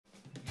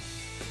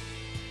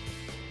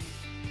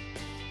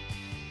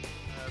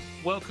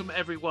welcome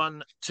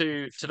everyone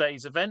to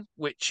today's event,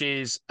 which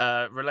is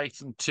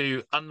relating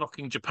to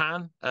unlocking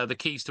Japan, the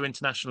keys to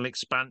international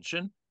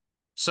expansion.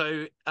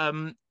 So,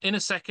 in a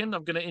second,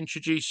 I'm going to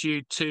introduce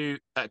you to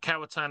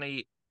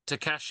Kawatani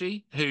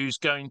Takashi, who's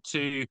going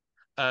to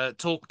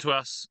talk to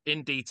us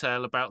in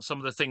detail about some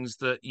of the things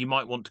that you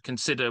might want to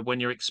consider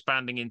when you're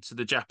expanding into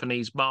the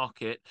Japanese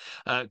market,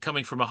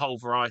 coming from a whole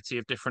variety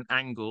of different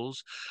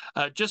angles.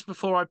 Just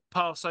before I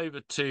pass over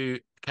to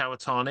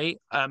Kawatani,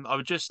 I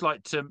would just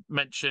like to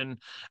mention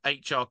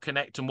HR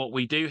Connect and what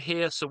we do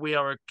here. So we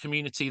are a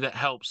community that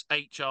helps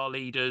HR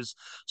leaders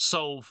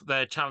solve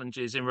their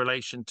challenges in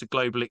relation to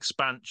global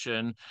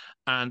expansion,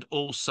 and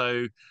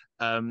also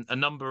a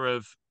number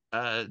of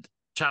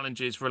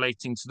challenges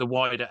relating to the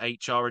wider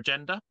HR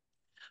agenda.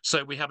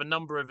 So we have a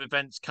number of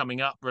events coming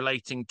up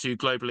relating to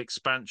global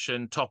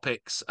expansion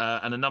topics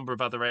and a number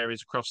of other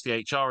areas across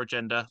the HR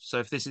agenda. So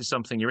if this is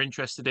something you're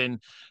interested in,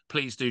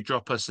 please do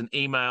drop us an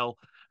email,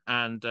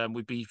 and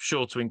we'd be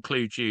sure to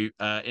include you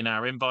in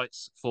our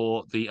invites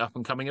for the up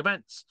and coming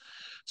events.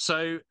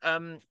 So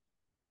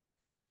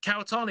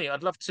Kawatani,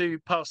 I'd love to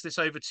pass this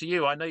over to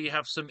you. I know you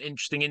have some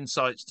interesting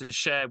insights to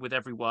share with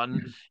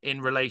everyone in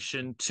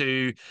relation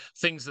to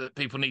things that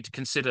people need to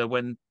consider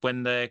when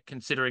they're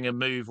considering a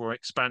move or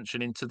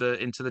expansion into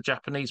the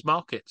Japanese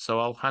market. So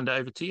I'll hand it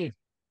over to you.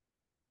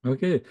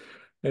 Okay.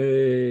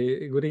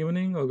 Good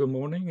evening or good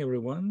morning,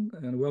 everyone,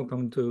 and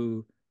welcome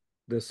to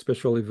this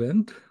special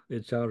event,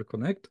 HR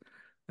Connect.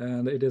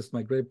 And it is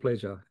my great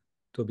pleasure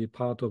to be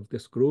part of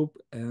this group.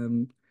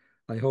 And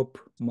I hope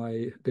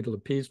my little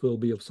piece will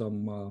be of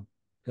some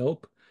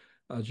help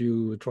as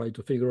you try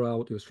to figure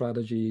out your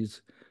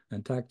strategies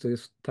and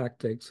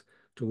tactics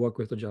to work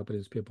with the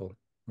Japanese people,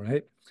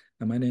 right?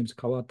 And my name is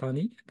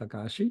Kawatani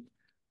Takashi.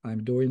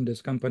 I'm doing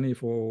this company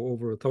for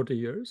over 30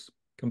 years,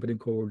 company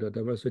called the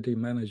Diversity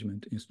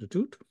Management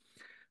Institute.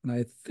 And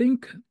I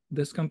think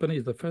this company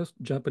is the first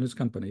Japanese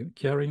company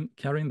carrying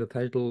the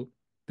title,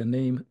 the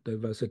name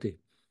diversity,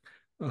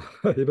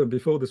 even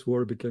before this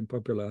word became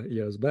popular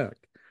years back.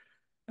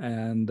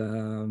 And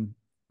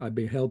I've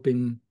been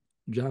helping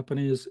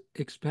Japanese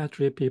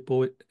expatriate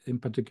people in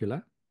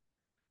particular,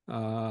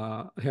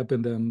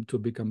 helping them to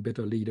become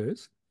better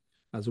leaders,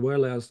 as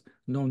well as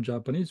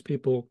non-Japanese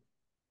people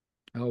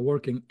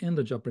working in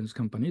the Japanese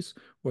companies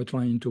or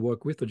trying to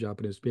work with the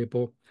Japanese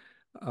people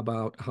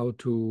about how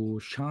to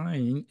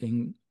shine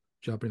in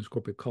Japanese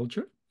corporate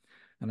culture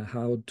and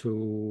how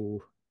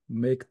to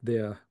make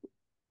their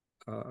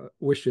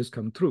wishes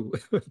come true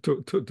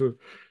to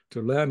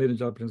land in a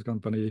Japanese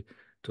company,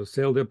 to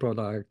sell their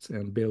products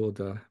and build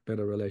a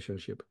better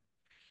relationship.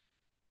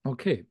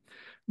 Okay,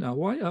 now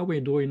why are we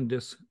doing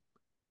this,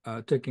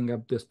 taking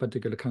up this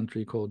particular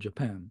country called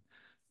Japan?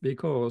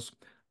 Because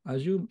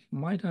as you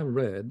might have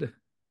read,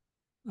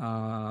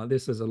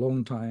 this is a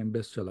long time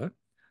bestseller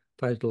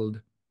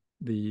titled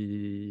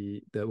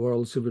the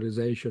World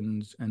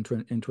Civilizations in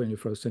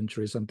 21st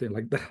Century, something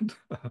like that,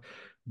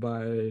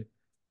 by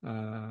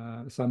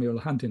Samuel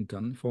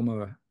Huntington,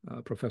 former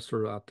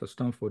professor at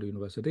Stanford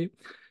University.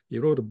 He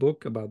wrote a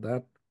book about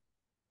that,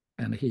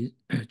 and he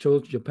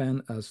chose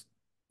Japan as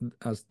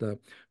the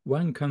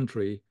one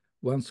country,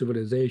 one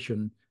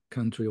civilization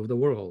country of the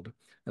world.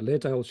 And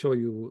later I'll show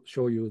you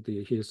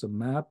here's a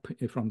map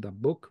from the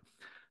book.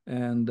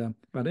 And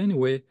but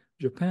anyway,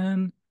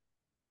 Japan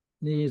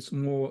needs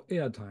more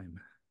airtime.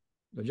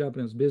 The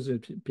Japanese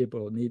business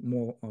people need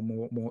more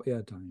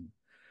airtime.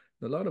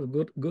 A lot of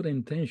good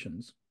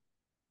intentions.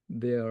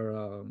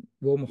 Their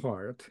warm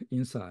heart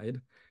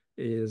inside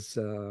is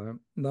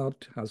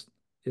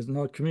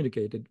not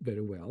communicated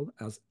very well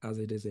as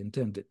it is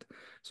intended.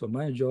 So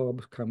my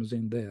job comes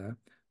in there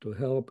to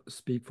help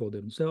speak for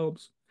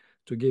themselves,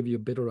 to give you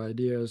better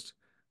ideas,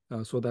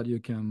 so that you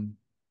can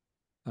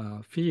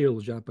feel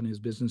Japanese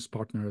business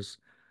partners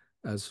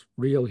as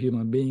real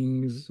human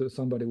beings,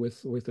 somebody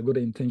with the good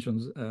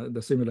intentions,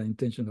 the similar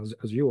intentions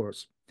as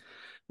yours.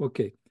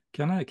 Okay,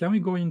 can we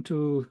go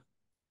into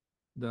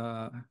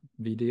the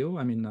video?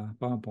 I mean,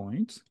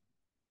 PowerPoints,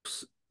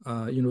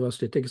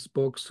 university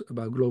textbooks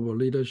about global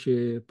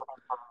leadership,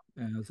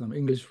 and some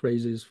English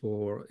phrases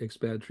for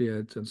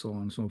expatriates and so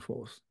on and so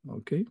forth.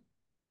 Okay,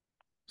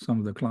 some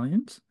of the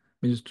clients: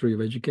 Ministry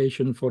of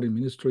Education, Foreign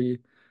Ministry,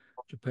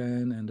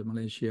 Japan and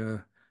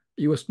Malaysia,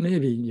 U.S.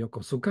 Navy,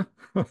 Yokosuka,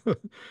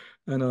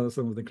 and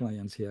some of the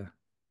clients here.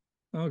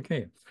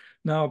 Okay,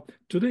 now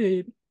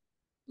today,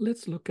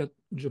 let's look at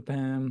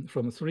Japan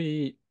from in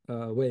three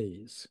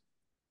ways.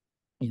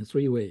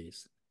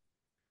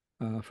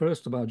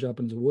 First, about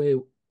Japanese way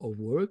of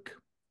work,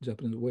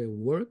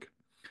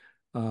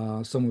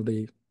 some of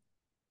the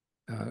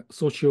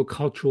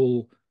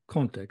socio-cultural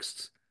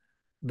contexts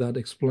that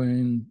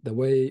explain the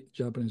way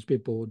Japanese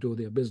people do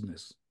their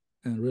business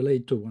and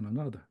relate to one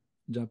another.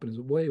 Japanese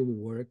way of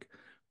work,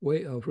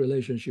 way of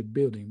relationship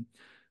building,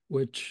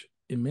 which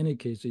in many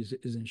cases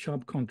is in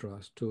sharp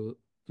contrast to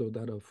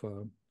that of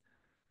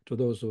to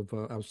those of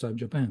outside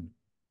Japan.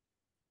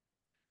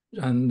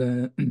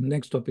 And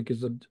next topic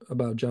is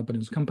about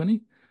Japanese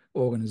company,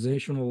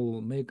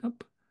 organizational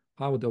makeup,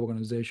 how the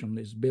organization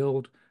is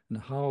built,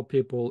 and how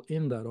people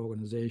in that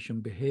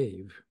organization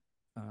behave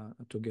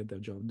to get their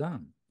job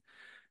done.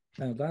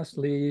 And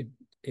lastly,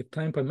 if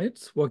time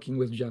permits, working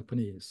with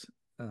Japanese,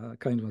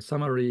 kind of a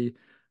summary,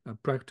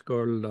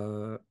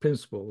 practical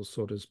principles,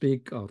 so to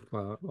speak, of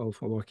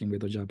working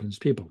with the Japanese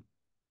people.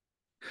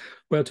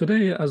 Well,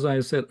 today, as I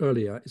said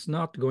earlier, it's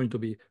not going to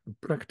be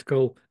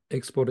practical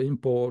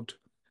export-import,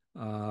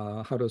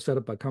 how to set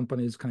up a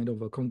company's kind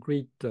of a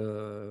concrete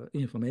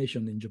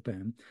information in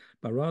Japan,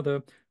 but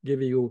rather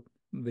give you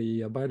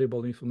the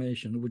valuable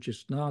information which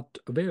is not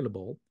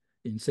available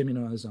in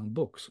seminars and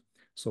books.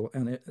 So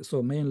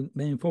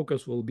main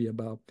focus will be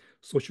about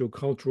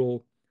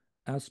socio-cultural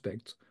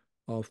aspects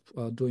of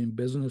doing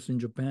business in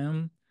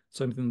Japan,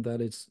 something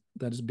that is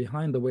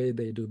behind the way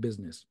they do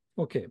business.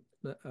 Okay,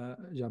 the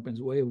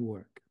Japanese way of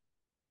work.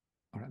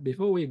 All right,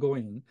 before we go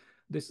in,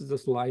 this is the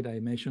slide I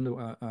mentioned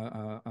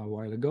a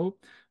while ago.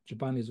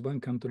 Japan is one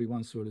country,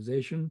 one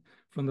civilization,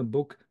 from the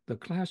book The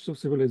Clash of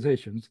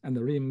Civilizations and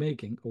the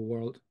Remaking of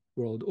World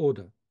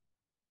Order.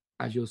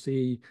 As you'll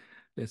see,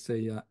 let's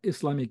say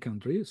Islamic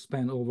countries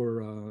span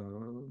over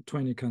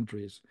 20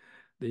 countries.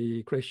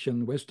 The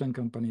Christian Western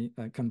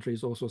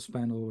countries also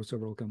span over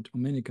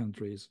many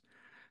countries,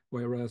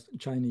 whereas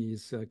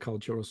Chinese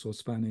culture also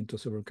span into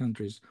several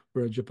countries,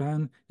 where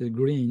Japan is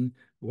green,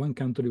 one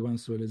country, one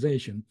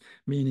civilization,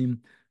 meaning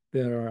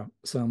there are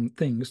some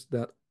things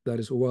that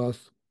is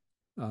worth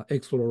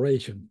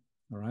exploration,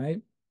 all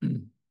right?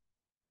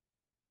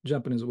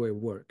 Japanese way of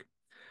work.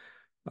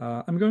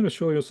 I'm going to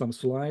show you some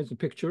slides and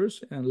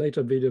pictures and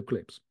later video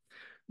clips.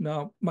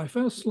 Now, my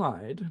first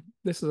slide,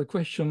 this is a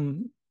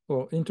question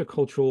or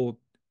intercultural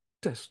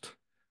test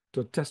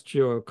to test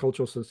your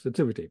cultural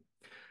sensitivity.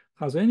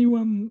 Has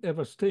anyone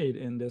ever stayed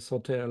in this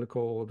hotel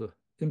called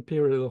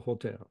Imperial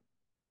Hotel?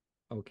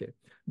 Okay,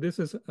 this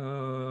is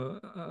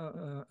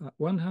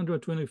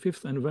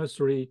 125th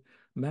anniversary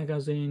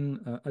magazine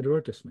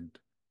advertisement.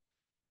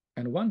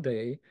 And one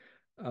day,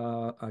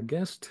 a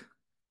guest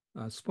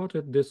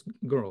spotted this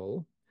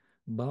girl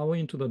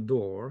bowing to the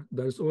door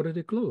that is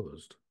already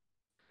closed.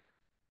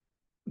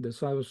 The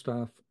service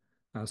staff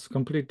has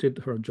completed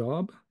her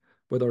job,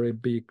 whether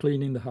it be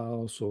cleaning the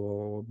house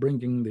or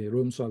bringing the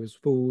room service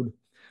food.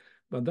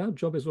 But that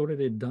job is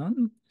already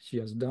done. She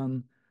has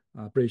done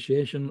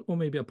appreciation or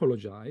maybe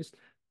apologized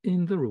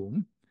in the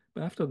room.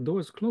 But after the door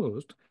is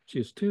closed, she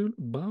is still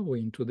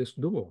bowing to this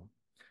door.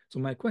 So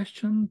my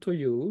question to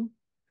you,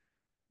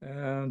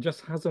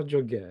 just hazard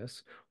your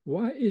guess,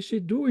 why is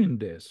she doing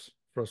this,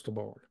 first of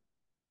all?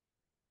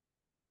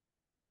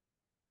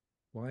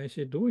 Why is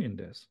she doing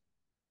this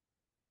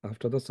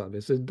after the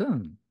service is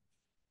done?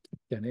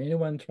 Can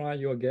anyone try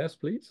your guess,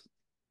 please?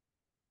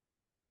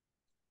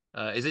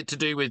 Is it to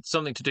do with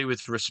something to do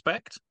with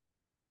respect?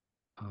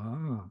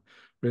 Ah,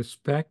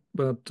 respect,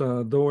 but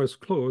door is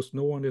closed,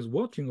 no one is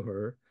watching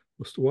her.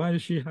 Why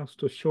does she have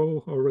to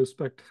show her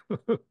respect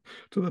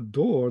to the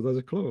door that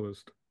is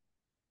closed?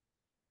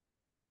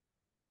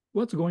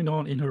 What's going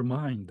on in her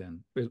mind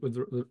then,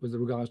 with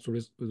regards to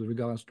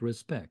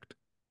respect?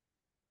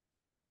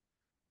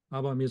 How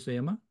about Miss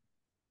Emma?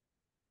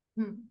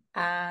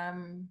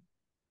 Um,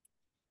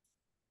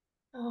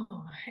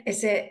 oh,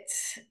 is it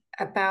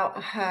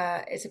about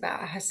her? It's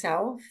about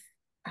herself,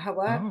 her Oh,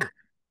 work.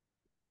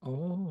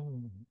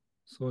 oh,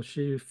 so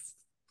she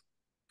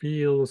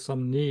feels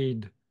some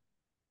need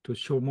to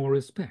show more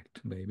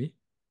respect, maybe.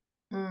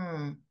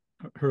 Mm.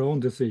 Her own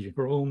decision,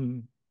 her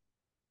own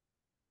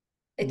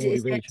Is it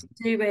motivation. to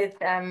do with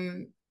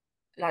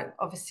like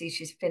obviously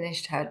she's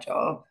finished her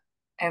job,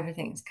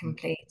 everything's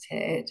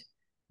completed.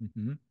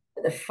 Mm-hmm.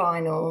 But the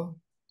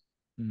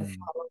Mm.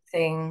 final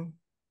thing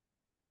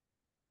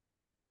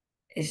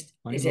is it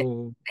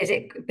Final. is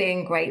it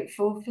being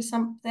grateful for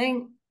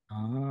something?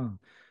 Ah,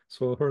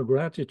 so her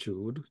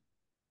gratitude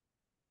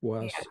Yeah.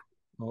 was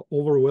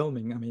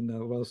overwhelming. I mean,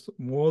 was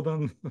more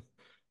than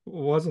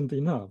wasn't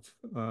enough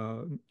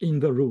in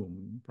the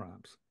room,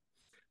 perhaps.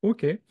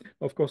 Okay,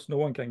 of course, no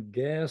one can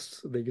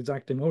guess the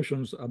exact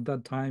emotions at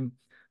that time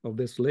of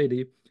this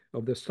lady,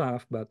 of the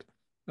staff, but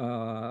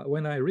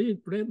when I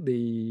read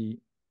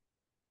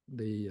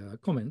the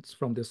comments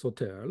from this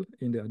hotel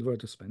in the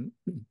advertisement,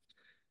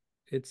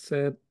 it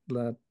said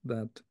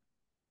that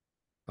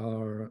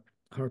her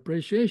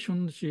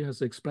appreciation she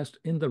has expressed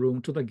in the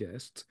room to the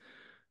guests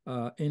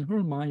in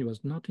her mind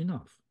was not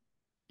enough.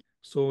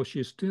 So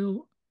she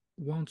still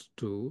wants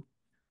to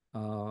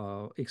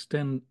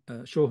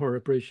show her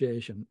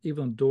appreciation,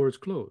 even doors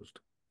closed.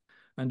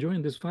 And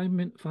during this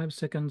 5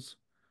 seconds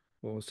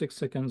or 6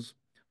 seconds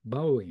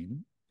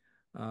bowing,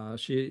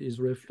 she is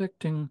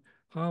reflecting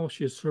how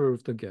she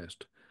served the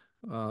guest.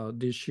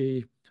 Did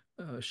she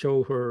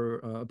show her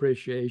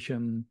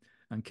appreciation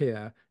and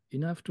care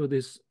enough to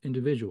these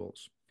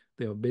individuals?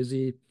 They are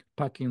busy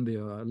packing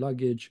their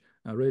luggage,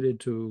 ready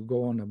to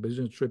go on a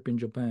business trip in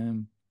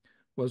Japan.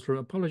 Was her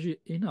apology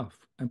enough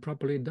and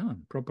properly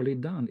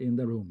done in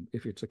the room,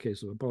 if it's a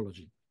case of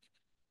apology?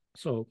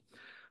 So,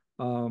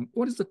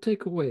 what is the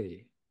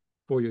takeaway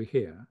for you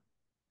here?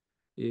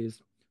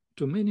 Is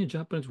to many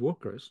Japanese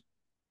workers,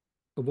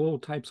 of all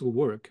types of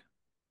work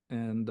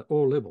and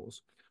all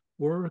levels,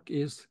 work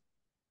is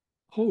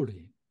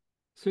holy,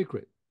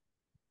 sacred.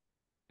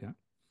 Yeah.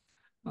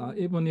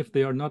 Even if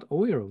they are not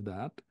aware of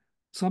that,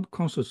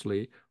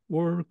 subconsciously,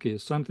 work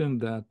is something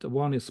that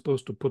one is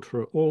supposed to put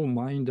her whole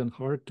mind and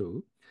heart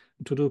to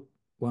do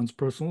one's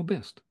personal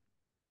best.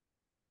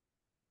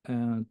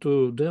 And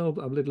to delve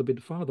a little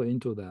bit further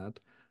into that,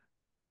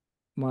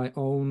 my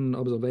own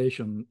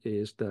observation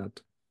is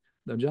that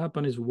the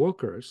Japanese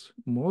workers,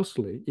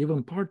 mostly,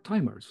 even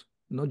part-timers,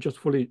 not just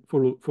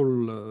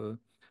full-time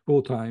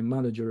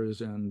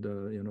managers and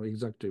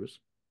executives,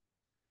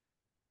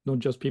 not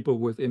just people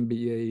with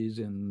MBAs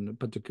and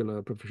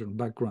particular professional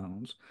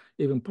backgrounds,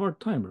 even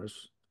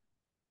part-timers.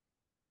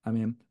 I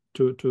mean,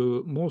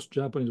 to most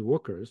Japanese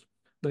workers,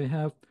 they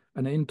have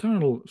an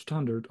internal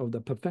standard of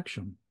the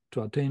perfection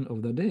to attain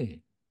of the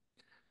day.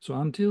 So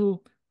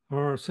until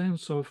her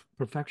sense of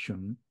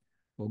perfection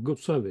or good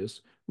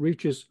service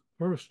reaches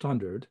her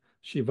standard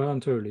she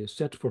voluntarily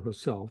set for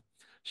herself,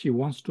 she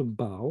wants to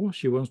bow,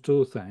 she wants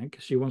to thank,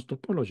 she wants to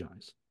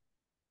apologize.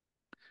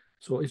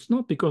 So it's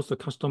not because the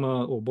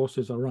customer or boss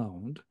is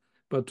around,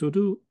 but to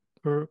do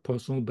her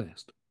personal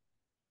best.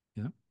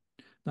 Yeah.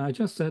 Now I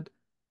just said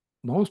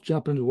most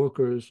Japanese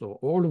workers, or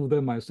all of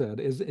them, I said,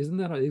 isn't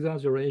that an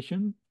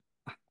exaggeration?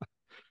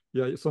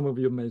 Yeah, some of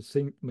you may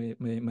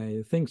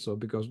think so,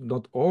 because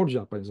not all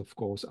Japanese, of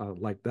course, are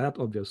like that,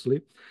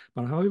 obviously.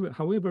 But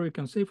however, we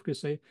can safely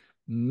say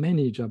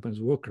many Japanese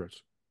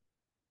workers,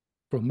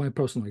 from my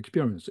personal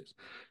experiences,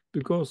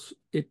 because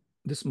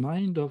this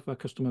mind of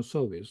customer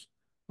service,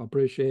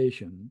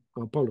 appreciation,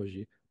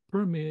 apology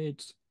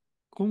permeates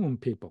common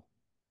people,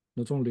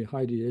 not only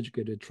highly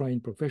educated,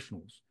 trained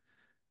professionals.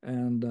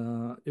 And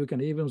you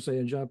can even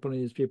say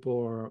Japanese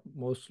people are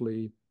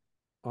mostly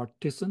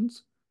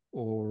artisans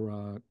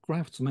or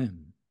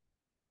craftsmen,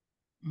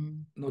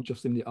 not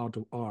just in the art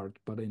of art,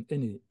 but in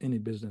any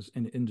business,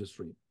 any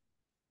industry.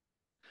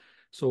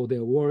 So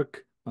their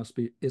work must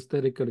be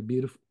aesthetically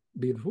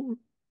beautiful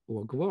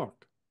work of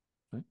art,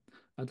 right?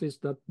 At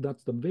least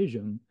that's the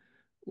vision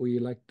we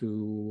like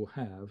to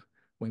have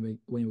when we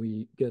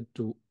get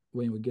to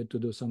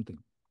do something.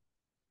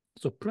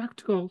 So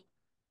practically,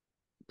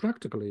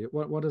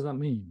 what does that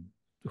mean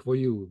for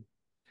you?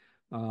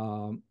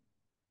 Um,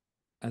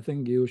 I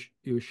think you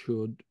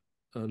should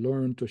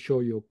learn to show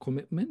your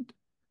commitment,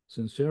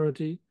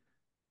 sincerity,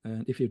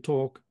 and if you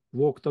talk,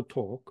 walk the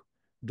talk.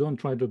 Don't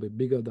try to be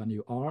bigger than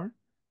you are.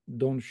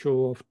 Don't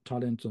show off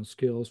talents and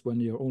skills when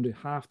you're only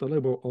half the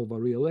level of a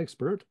real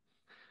expert.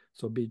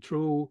 So be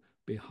true,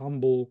 be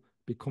humble,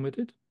 be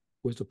committed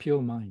with a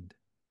pure mind.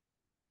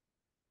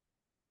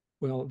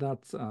 Well,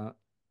 that's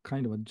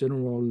kind of a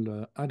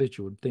general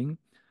attitude thing.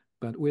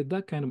 But with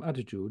that kind of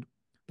attitude,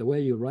 the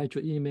way you write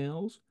your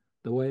emails,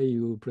 the way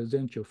you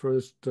present your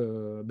first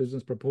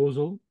business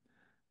proposal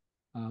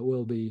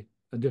will be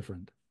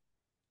different.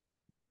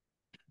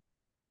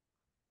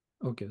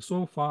 Okay,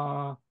 so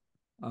far,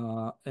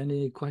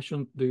 any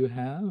questions do you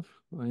have?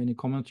 Or any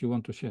comments you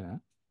want to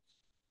share?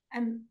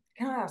 Can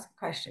I ask a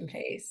question,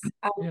 please?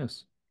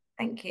 Yes.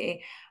 Thank you.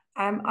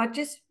 I'm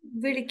just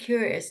really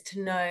curious to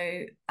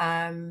know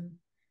that,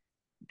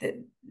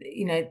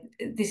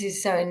 this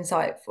is so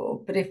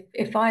insightful, but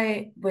if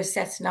I was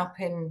setting up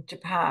in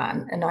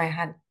Japan and I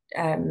had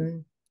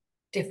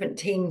different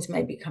teams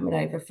maybe coming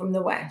over from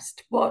the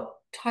West, what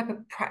type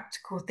of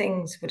practical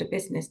things would a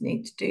business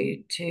need to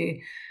do to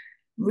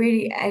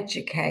really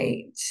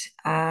educate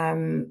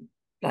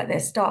like their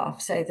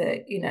staff, so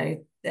that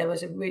there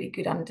was a really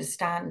good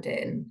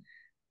understanding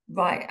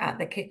right at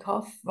the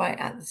kickoff, right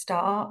at the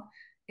start?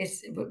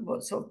 Is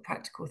what sort of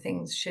practical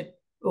things should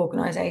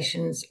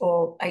organizations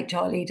or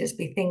HR leaders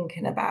be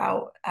thinking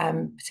about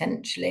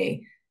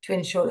potentially to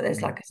ensure that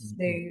there's like a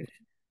smooth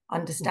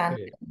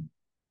understanding?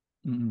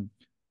 Okay.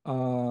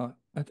 Mm-hmm.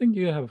 I think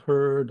you have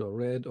heard or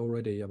read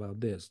already about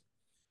this.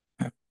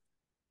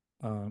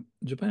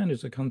 Japan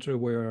is a country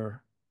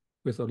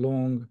with a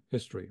long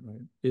history,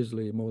 right?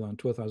 Easily more than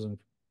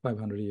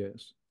 2,500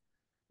 years,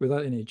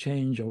 without any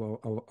change of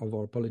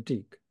our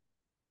politique.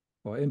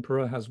 Our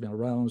emperor has been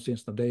around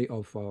since the day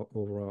of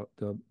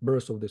the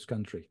birth of this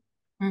country.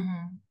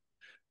 Mm-hmm.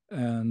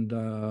 And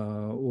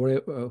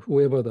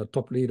whoever the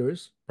top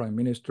leaders, prime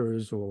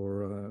ministers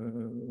or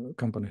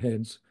company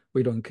heads,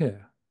 we don't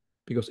care,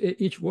 because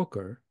each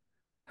worker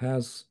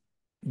has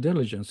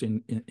diligence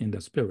in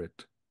the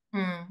spirit.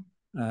 Mm.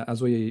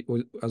 As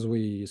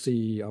we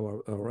see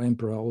our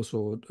emperor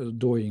also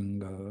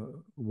doing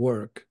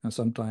work, and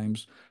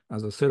sometimes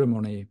as a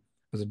ceremony,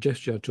 as a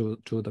gesture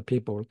to the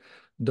people,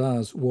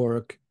 does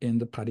work in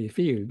the paddy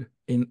field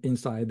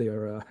inside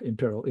their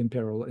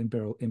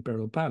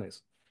imperial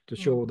palace to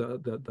show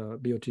the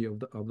beauty of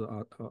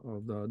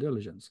the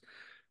diligence.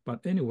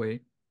 But anyway,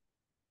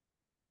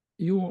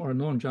 you are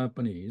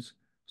non-Japanese,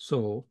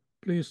 so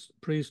please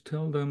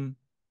tell them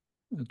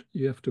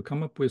you have to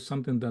come up with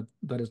something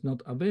that is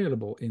not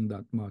available in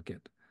that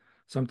market,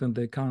 something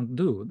they can't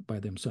do by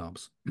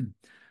themselves,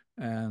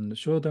 and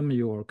show them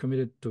you are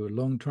committed to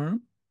long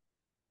term,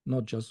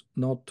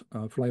 not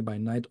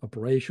fly-by-night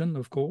operation,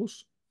 of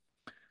course.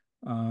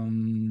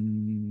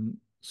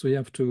 So you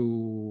have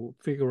to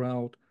figure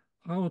out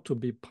how to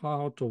be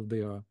part of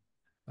their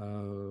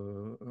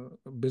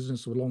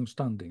business of long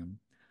standing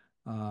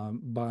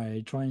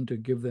by trying to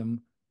give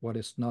them what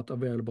is not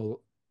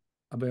available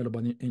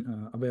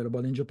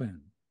in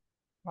Japan.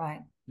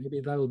 Right.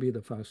 Maybe that will be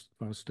the first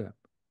step.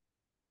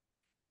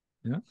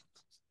 Yeah.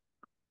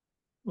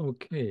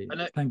 Okay.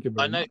 Thank you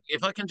very much.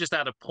 If I can just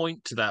add a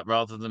point to that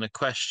rather than a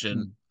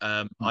question,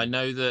 I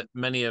know that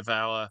many of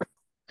our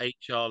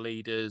HR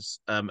leaders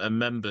and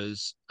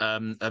members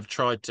have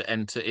tried to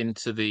enter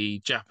into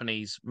the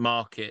Japanese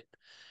market,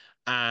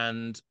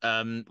 and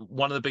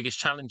one of the biggest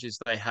challenges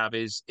they have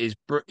is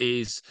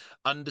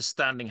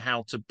understanding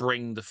how to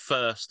bring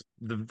the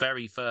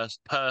very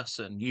first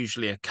person,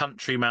 usually a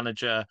country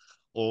manager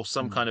or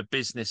some kind of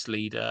business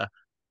leader,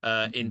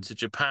 into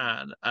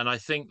Japan. And I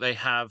think they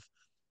have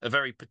a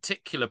very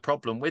particular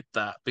problem with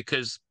that,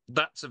 because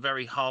that's a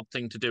very hard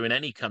thing to do in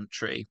any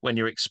country when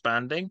you're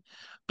expanding.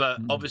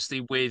 But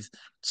obviously, with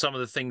some of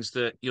the things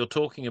that you're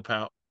talking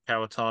about,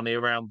 Kawatani,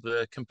 around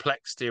the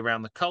complexity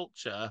around the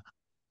culture,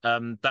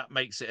 that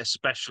makes it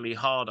especially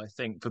hard, I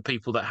think, for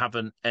people that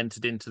haven't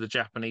entered into the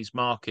Japanese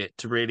market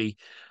to really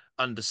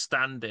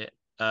understand it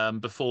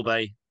before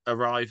they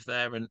arrive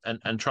there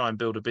and try and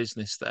build a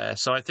business there.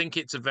 So I think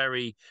it's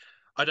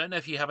I don't know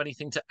if you have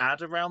anything to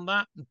add around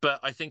that, but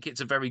I think it's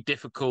a very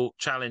difficult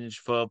challenge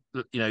for,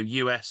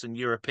 US and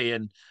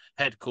European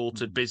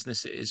headquartered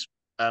businesses,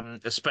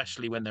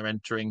 especially when they're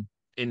entering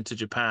into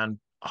Japan,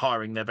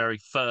 hiring their very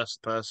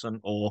first person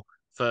or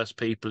first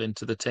people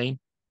into the team.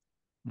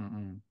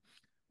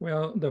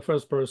 Well, the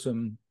first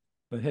person,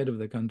 the head of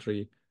the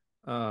country,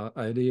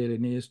 ideally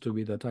needs to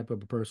be the type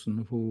of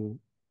person who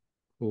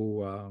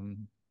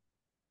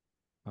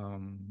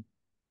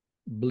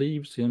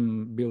believes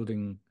in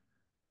building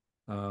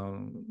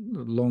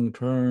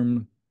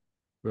long-term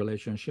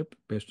relationship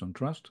based on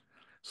trust.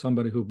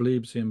 Somebody who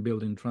believes in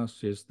building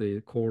trust is the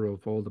core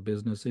of all the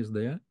businesses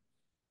there.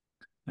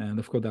 And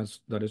of course,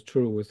 that is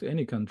true with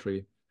any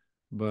country,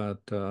 but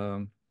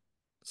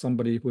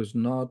somebody who is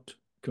not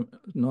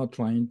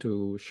trying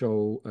to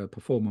show a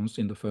performance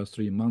in the first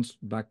 3 months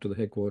back to the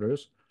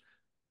headquarters,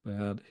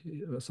 but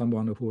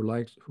someone who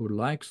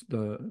likes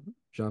the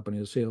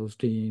Japanese sales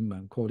team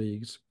and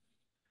colleagues,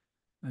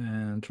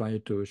 and try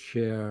to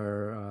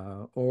share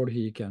all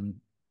he can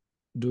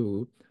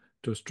do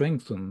to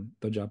strengthen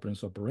the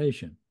Japanese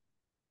operation.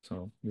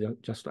 So yeah,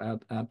 just to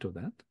add to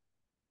that.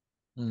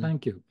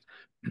 Thank you.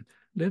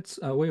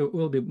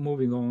 We'll be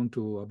moving on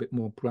to a bit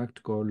more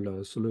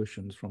practical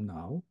solutions from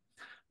now.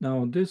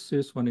 Now, this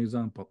is one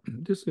example.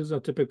 This is a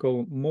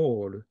typical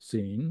mall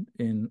scene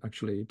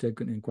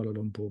taken in Kuala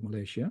Lumpur,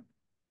 Malaysia.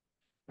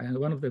 And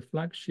one of the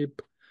flagship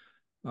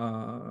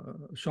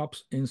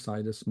shops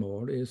inside this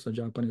mall is a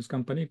Japanese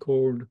company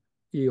called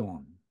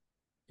Aeon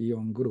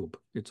Group.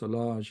 It's a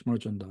large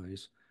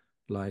merchandise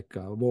like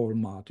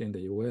Walmart in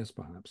the US,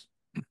 perhaps.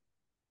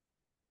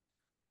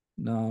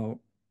 Now,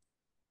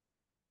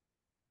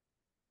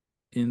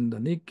 in the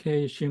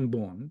Nikkei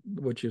Shimbun,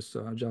 which is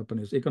a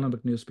Japanese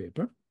economic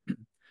newspaper,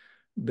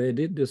 they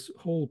did this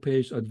whole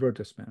page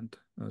advertisement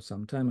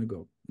some time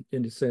ago.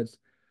 And it says,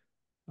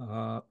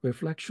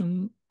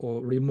 reflection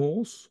or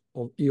remorse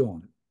of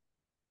Aeon,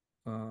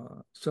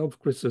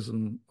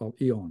 self-criticism of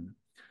Aeon.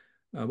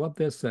 What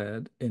they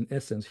said in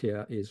essence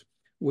here is,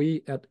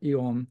 we at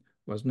Aeon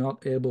was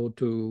not able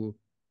to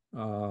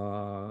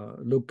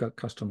look at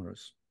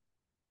customers,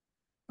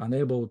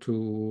 unable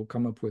to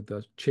come up with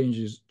the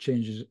changes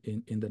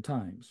in the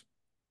times.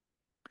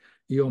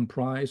 Aeon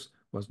price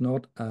was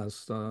not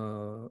as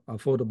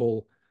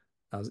affordable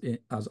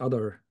as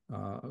other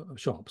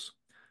shops.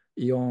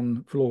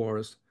 Aeon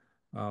floors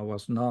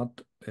was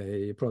not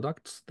a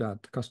product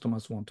that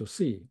customers want to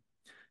see.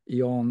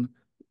 Aeon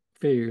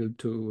failed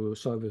to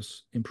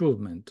service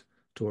improvement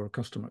to our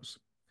customers.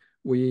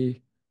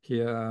 We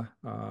here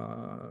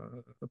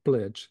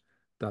pledge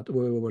that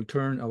we will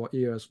turn our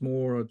ears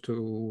more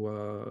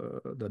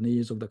to the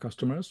needs of the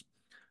customers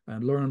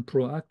and learn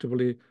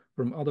proactively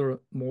from other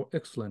more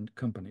excellent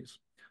companies.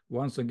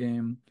 Once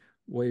again,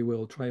 we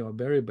will try our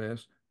very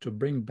best to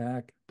bring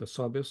back the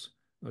service,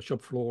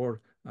 shop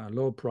floor,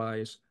 low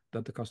price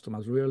that the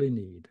customers really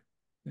need.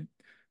 Okay?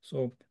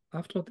 So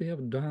after they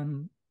have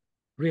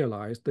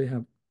realized they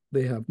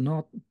have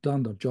not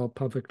done the job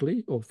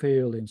perfectly or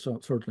failed in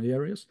certain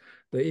areas,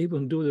 they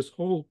even do this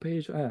whole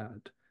page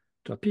ad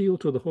to appeal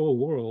to the whole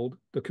world,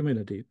 the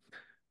community,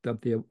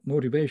 that their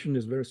motivation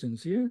is very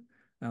sincere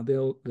and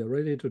they're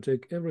ready to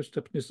take every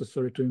step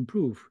necessary to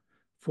improve,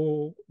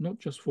 for not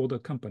just for the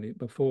company,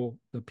 but for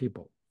the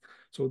people.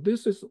 So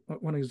this is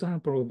one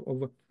example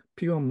of a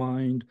pure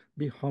mind,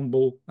 be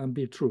humble and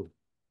be true.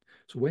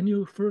 So when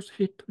you first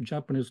hit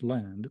Japanese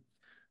land,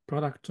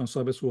 products and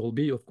service will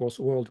be, of course,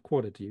 world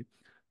quality,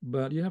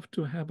 but you have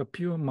to have a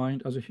pure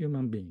mind as a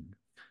human being.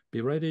 Be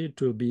ready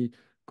to be,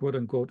 quote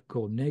unquote,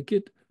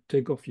 naked,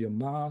 take off your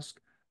mask,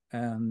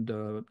 and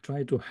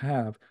try to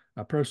have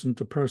a person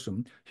to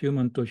person,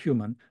 human to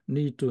human,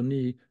 knee to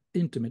knee,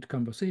 intimate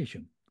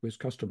conversation with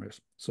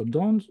customers. So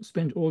don't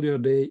spend all your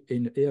day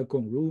in the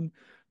aircon room.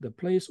 The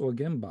place or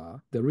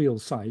gemba, the real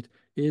site,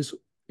 is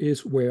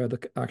where the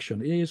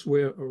action is,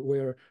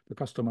 where the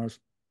customers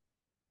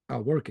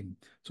are working.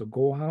 So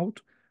go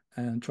out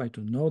and try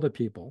to know the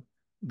people.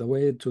 The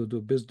way to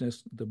do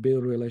business, to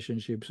build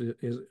relationships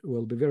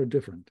will be very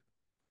different.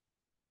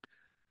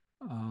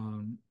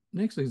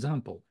 Next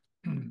example.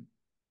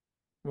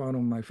 One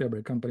of my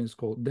favorite companies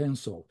called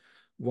Denso,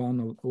 one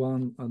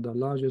of the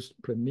largest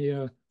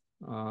premier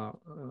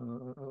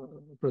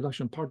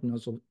production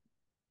partners of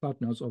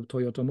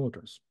Toyota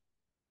Motors.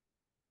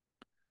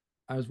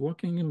 I was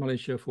working in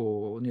Malaysia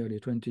for nearly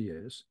 20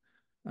 years,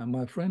 and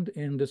my friend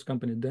in this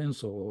company,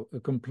 Denso,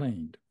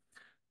 complained,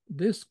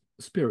 this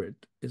spirit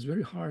is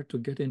very hard to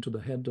get into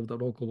the head of the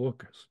local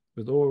workers.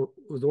 With all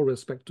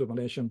respect to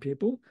Malaysian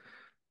people,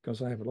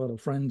 because I have a lot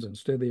of friends and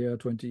stayed there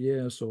 20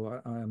 years,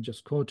 so I am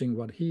just quoting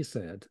what he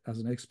said as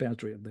an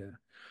expatriate there.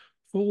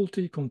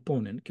 Faulty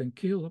component can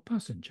kill a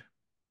passenger.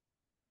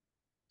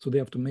 So they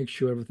have to make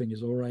sure everything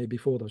is all right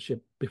before the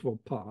ship, before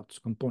parts,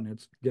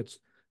 components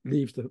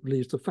leaves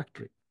the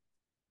factory.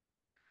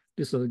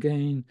 This is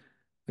again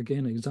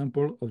an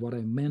example of what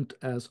I meant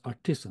as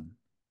artisan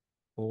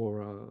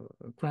or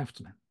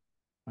craftsman,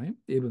 right?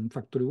 Even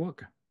factory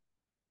worker.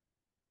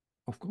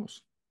 Of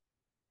course,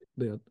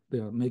 they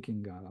are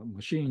making a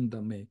machine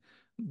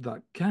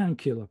that can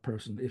kill a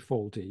person if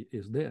faulty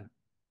is there.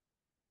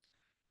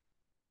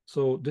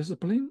 So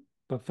discipline,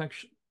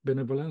 perfection,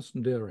 benevolence,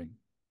 daring.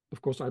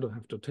 Of course, I don't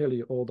have to tell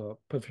you all the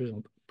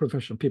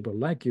professional people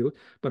like you,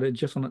 but it's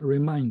just a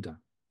reminder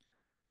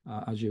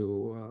as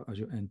you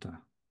enter.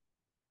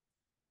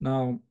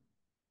 Now,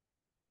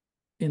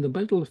 in the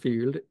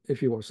battlefield,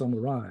 if you are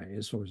samurai,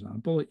 for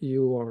example,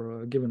 you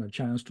are given a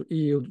chance to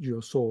yield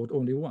your sword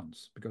only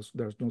once because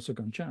there's no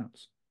second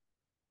chance.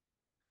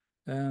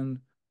 And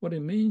what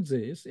it means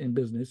is, in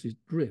business, is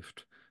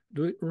drift.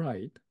 Do it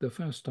right the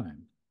first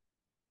time.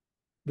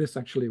 This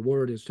actually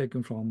word is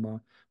taken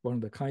from one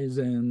of the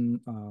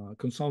Kaizen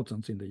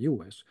consultants in the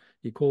US.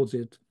 He calls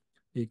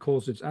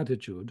its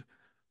attitude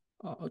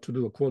to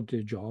do a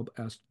quality job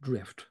as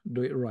drift.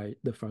 Do it right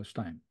the first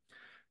time.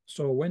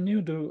 So when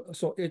you do,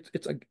 so it's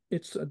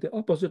the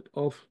opposite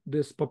of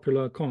this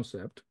popular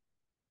concept.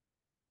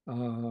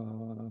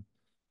 Fail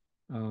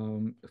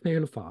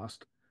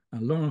fast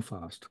and learn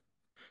fast.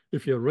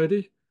 If you're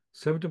ready,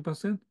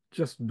 70%,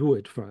 just do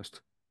it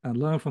first and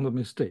learn from the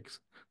mistakes.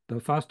 The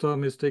faster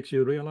mistakes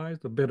you realize,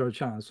 the better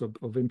chance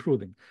of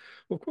improving.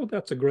 Of course,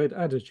 that's a great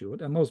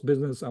attitude, and most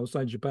business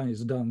outside Japan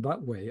is done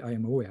that way, I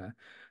am aware.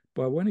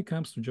 But when it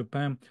comes to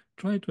Japan,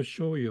 try to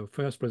show your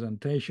first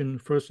presentation,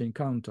 first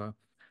encounter,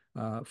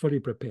 fully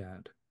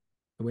prepared.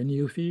 When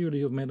you feel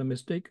you've made a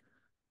mistake,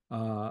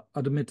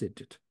 admit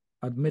it.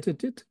 Admit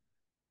it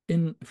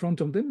in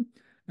front of them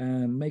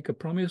and make a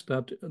promise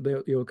that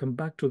you'll come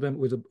back to them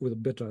with a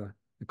better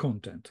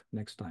content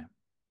next time.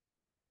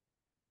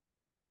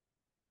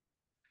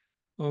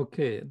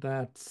 Okay,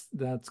 that's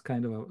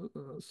kind of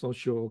a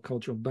social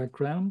cultural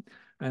background.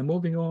 And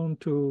moving on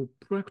to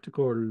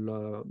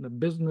practical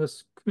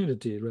business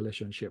community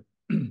relationship.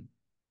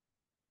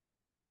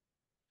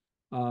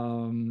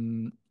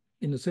 In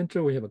the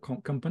center, we have a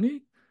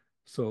company.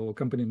 So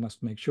company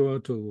must make sure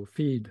to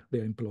feed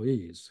their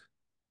employees.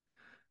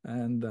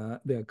 And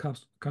their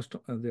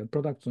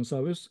products and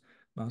service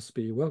must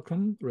be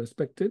welcomed,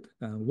 respected,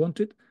 and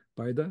wanted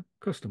by the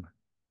customer.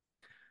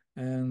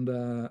 And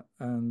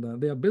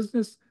their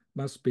business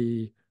must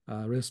be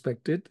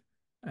respected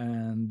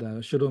and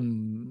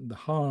shouldn't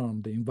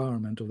harm the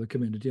environment of the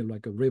community,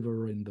 like a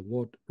river in the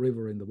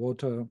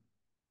water,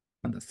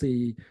 and the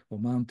sea or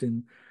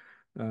mountain.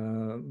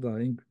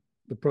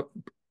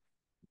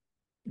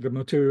 The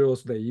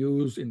materials they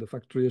use in the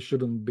factory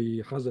shouldn't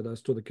be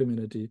hazardous to the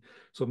community,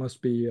 so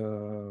must be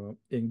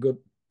in good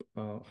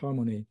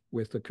harmony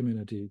with the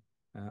community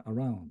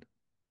around.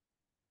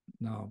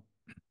 Now,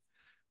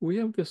 we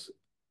have this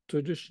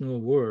traditional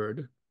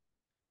word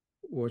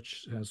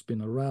which has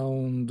been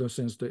around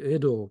since the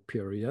Edo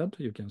period,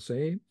 you can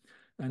say,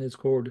 and it's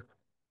called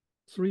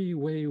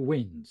three-way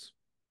wins.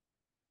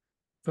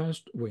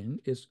 First win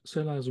is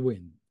seller's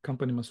win.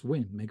 Company must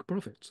win, make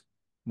profits,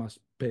 must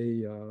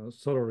pay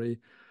salary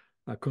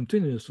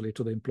continuously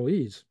to the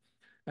employees.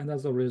 And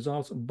as a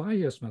result,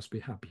 buyers must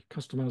be happy,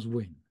 customers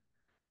win.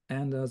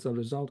 And as a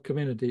result,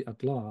 community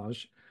at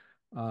large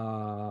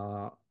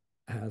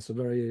has a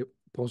very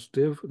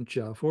positive,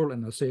 cheerful,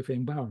 and a safe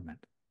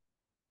environment.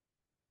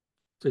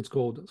 So it's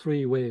called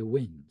three-way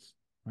wins,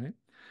 right?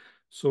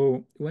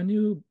 So when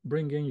you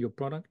bring in your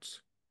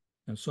products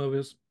and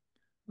service,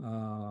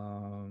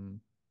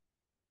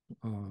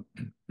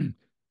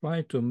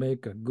 try to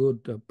make a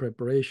good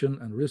preparation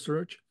and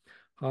research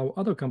how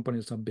other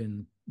companies have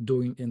been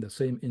doing in the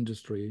same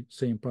industry,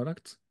 same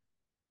products.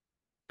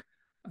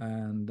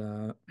 And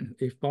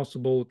if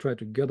possible, try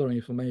to gather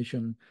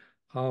information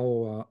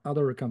how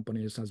other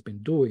companies has been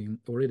doing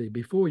already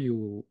before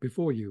you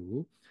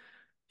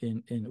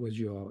in with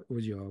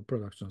your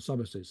products and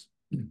services.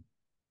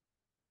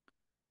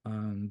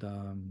 And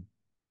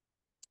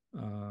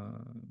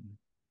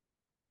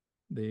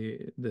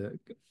the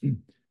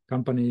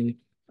company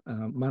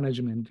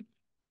management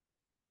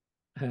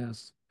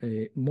has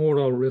a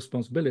moral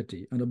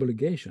responsibility and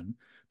obligation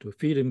to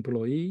feed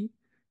employee,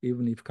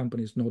 even if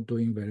company is not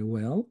doing very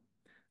well.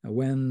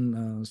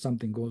 When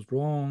something goes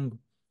wrong,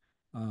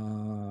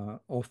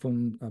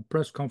 often a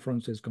press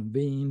conference is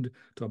convened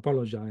to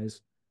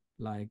apologize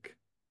like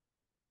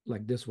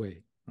this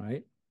way,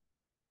 right?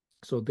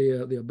 So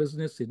their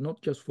business is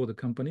not just for the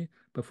company,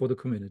 but for the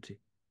community.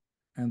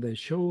 And they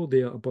show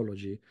their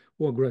apology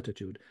or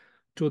gratitude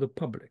to the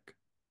public.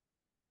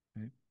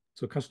 Right?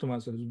 So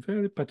customers are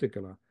very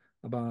particular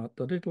about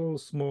the little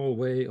small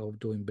way of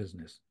doing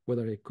business,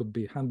 whether it could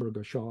be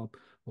hamburger shop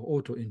or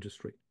auto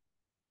industry.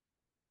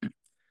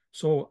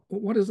 So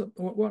what does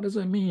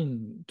it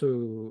mean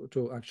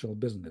to actual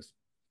business?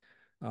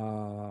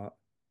 You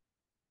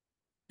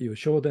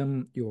show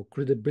them your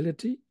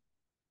credibility,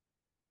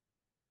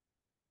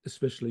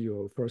 especially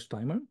your first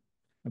timer,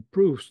 and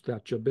proves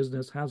that your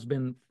business has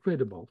been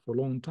credible for a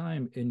long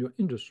time in your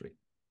industry.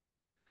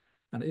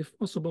 And if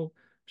possible,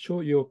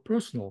 show your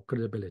personal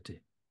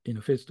credibility in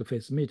a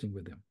face-to-face meeting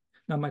with them.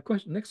 Now, my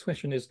next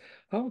question is,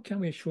 how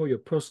can we show your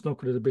personal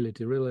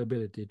credibility,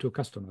 reliability to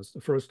customers,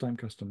 first-time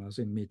customers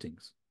in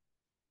meetings?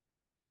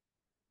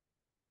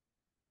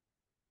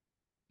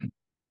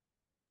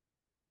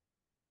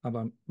 How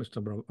about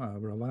Mr.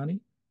 Bravani?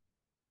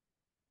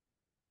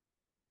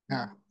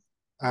 Yeah.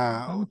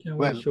 How can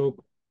we show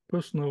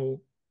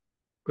personal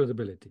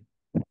credibility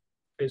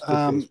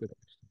face-to-face with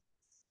us?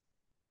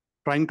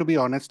 Trying to be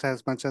honest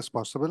as much as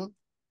possible.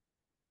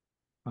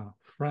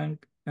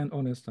 Frank and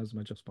honest as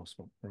much as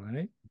possible,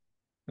 right?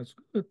 That's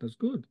good. That's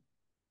good.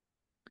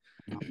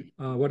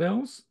 What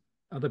else?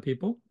 Other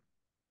people?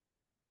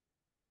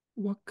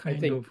 What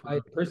kind of? I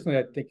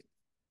think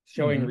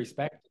showing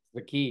respect is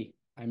the key.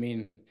 I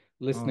mean,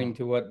 listening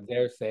to what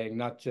they're saying,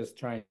 not just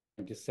trying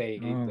to say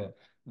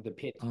the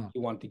pitch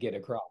you want to get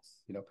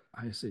across. You know.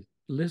 I see.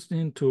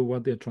 Listening to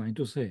what they're trying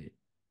to say.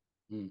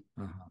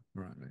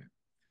 Right.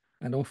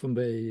 And often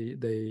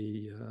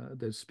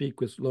they speak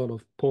with a lot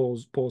of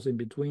pause in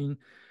between,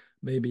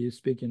 maybe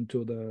speaking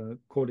to the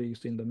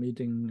colleagues in the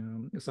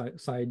meeting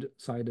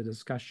side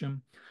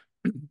discussion.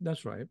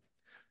 That's right.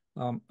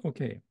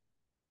 Okay.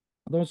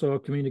 Those are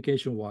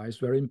communication-wise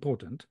very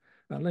important.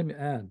 And let me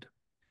add,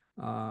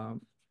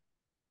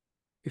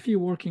 if you're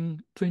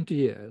working 20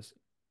 years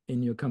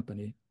in your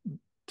company,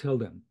 tell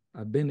them,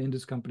 I've been in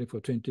this company for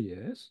 20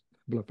 years,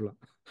 blah, blah.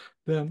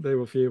 Then they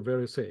will feel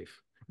very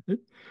safe.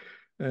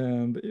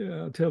 And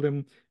tell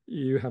them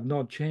you have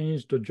not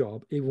changed the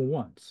job even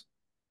once,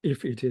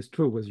 if it is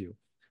true with you.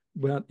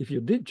 But if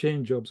you did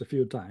change jobs a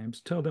few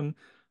times, tell them,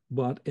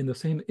 but in the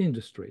same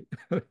industry,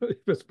 if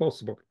it's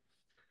possible.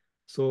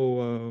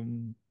 So,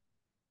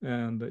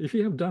 and if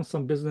you have done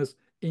some business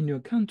in your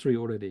country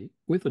already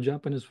with a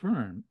Japanese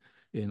firm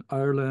in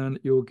Ireland,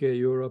 UK,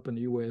 Europe, and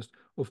US,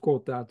 of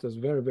course, that is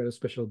very, very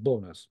special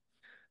bonus.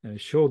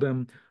 And show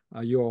them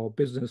your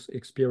business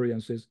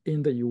experiences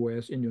in the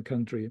US, in your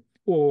country,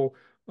 or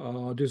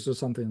this is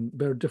something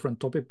very different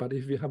topic, but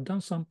if you have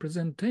done some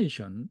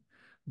presentation,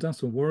 done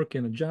some work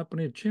in a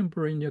Japanese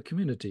chamber in your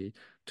community,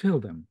 tell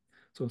them.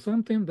 So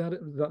something that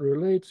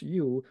relates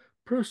you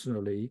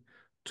personally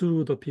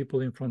to the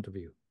people in front of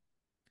you.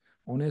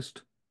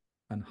 Honest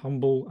and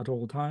humble at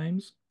all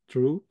times,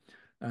 true,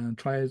 and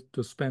try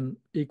to spend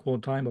equal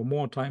time or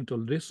more time to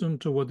listen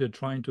to what they're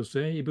trying to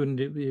say, even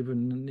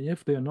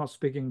if they're not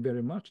speaking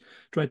very much.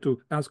 Try to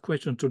ask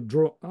questions to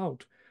draw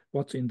out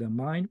what's in their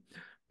mind,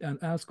 and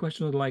ask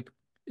questions like,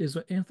 is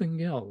there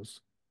anything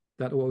else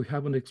that we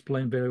haven't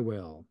explained very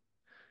well?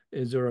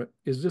 Is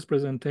this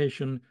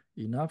presentation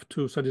enough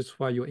to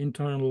satisfy your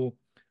internal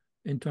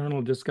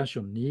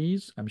discussion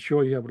needs? I'm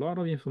sure you have a lot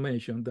of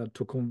information that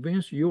to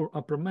convince your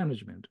upper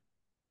management.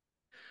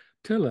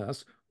 Tell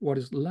us what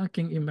is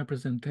lacking in my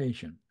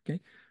presentation, okay?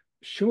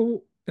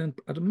 Show and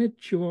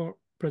admit your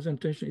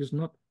presentation is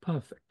not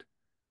perfect.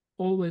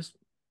 Always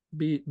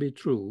be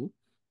true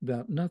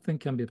that nothing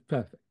can be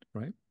perfect,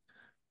 right?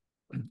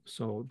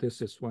 So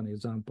this is one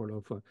example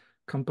of a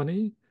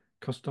company,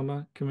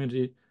 customer,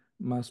 community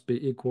must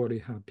be equally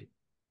happy.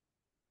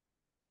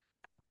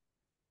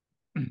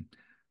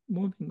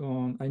 Moving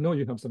on, I know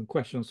you have some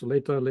questions, so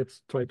later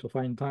let's try to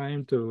find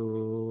time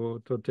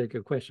to take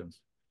your questions.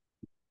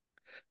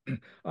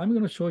 I'm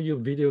going to show you a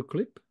video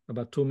clip,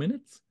 about 2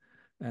 minutes,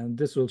 and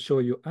this will show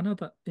you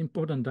another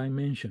important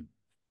dimension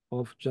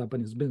of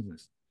Japanese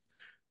business.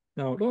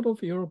 Now, a lot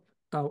of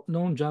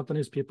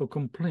non-Japanese people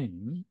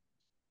complain,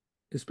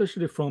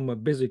 especially from a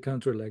busy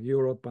country like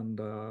Europe and,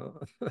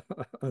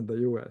 and the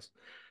US.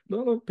 A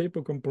lot of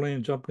people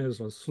complain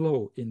Japanese are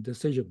slow in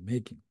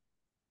decision-making.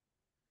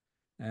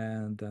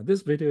 And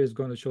this video is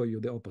going to show you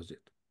the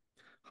opposite,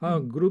 how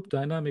group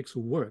dynamics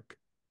work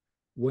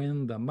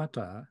when the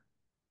matter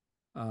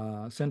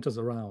centers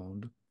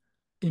around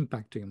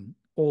impacting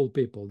all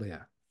people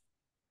there.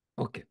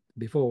 Okay,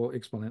 before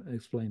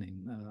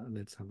explaining,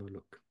 let's have a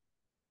look.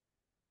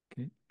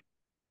 Okay.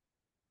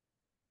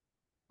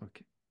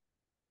 Okay.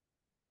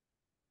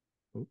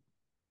 Oh.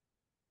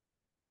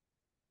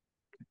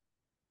 Okay.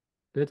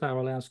 Later, I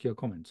will ask your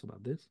comments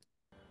about this.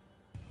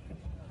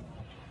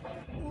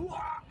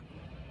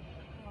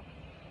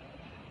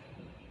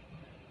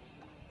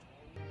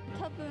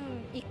 多分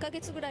1ヶ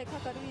月ぐらいか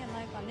かるんや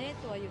ないかね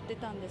とは言って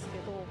たんですけ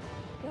ど、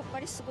やっぱ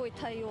りすごい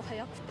対応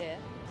早くて。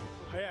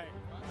早い、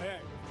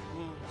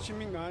市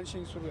民が安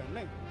心するよ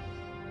ね。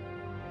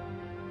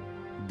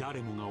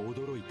誰もが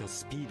驚いた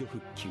スピード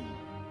復旧。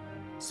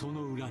そ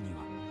の裏に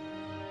は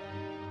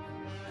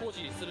工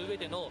事する上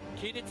での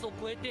系列を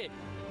超えて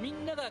み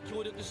んなが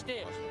協力し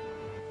て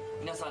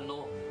皆さん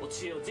のお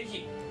知恵をぜ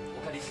ひ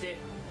お借りして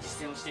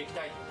実践をしていき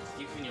たい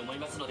というふうに思い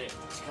ますので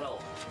力を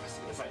貸し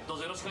てください。どう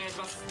ぞよろしくお願いし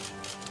ます。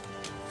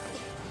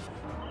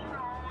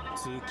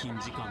通勤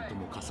時間と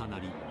も重な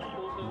り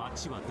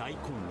街は大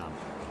混乱。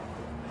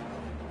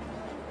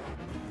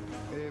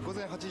午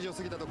前8時を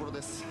過ぎたところ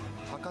です。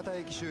博多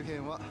駅周辺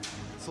は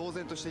騒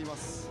然としていま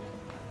す。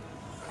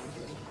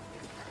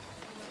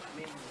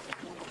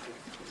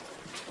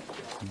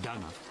だが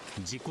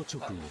事故直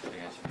後、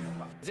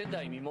前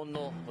代未聞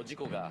の事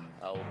故が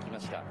起きま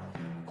した。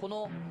こ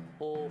の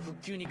復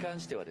旧に関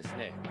してはです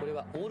ね、これ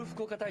はオール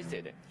福岡体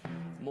制で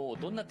も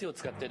うどんな手を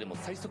使ってでも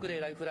最速で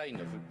ライフラインの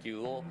復旧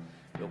を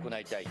行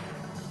いたい。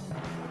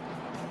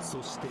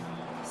そして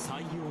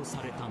採用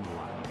されたの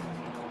は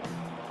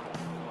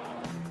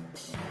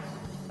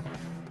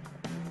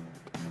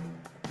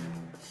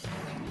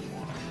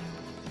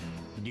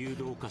流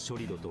動化処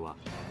理土とは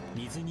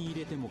水に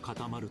入れても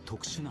固まる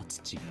特殊な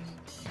土。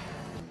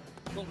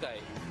今回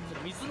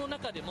水の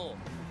中でも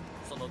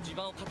その地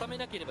盤を固め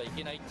なければい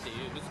けないっていう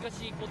難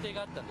しい工程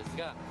があったんです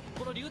が、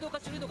この流動化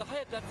処理土が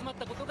早く集まっ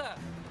たことが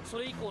そ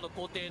れ以降の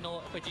工程のや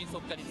っぱり迅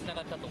速化につな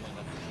がったと思い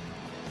ます。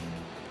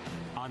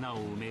穴を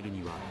埋める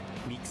には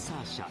ミキサ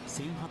ー車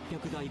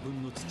1800台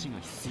分の土が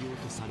必要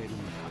とされる中、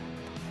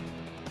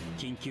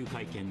緊急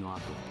会見の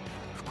後、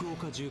福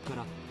岡中か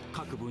ら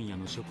各分野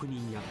の職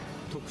人や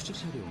特殊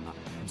車両が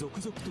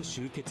続々と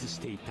集結し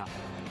ていた。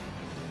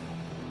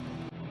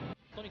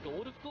とにかく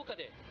オール福岡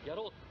でや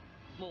ろ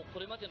う、もう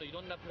これまでのい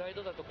ろんなプライ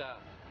ドだとか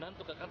なん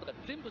とかかんとか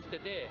全部捨て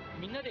て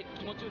みんなで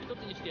気持ちを一つ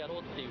にしてやろ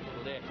うっていうこ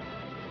とで、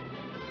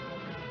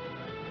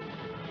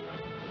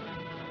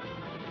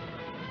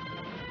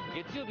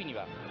月曜日に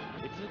は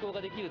通行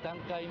ができる段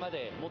階ま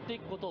で持ってい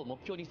くことを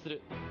目標にす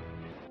る。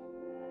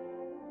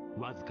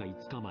わずか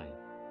5日前、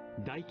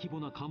大規模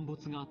な陥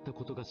没があった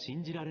ことが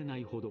信じられな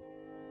いほど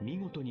見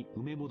事に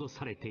埋め戻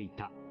されてい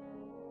た。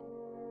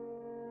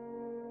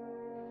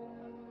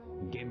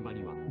現場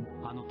には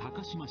あの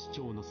高島市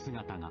長の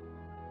姿が。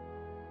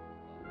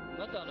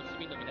まず市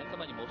民の皆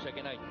様に申し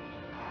訳ない。す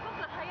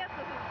ごく早く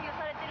復旧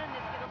されてるんで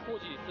すけど、工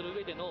事する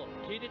上での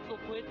系列を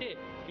超えて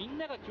みん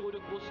なが協力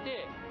をし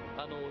てい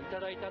た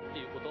だいたって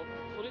いうこと、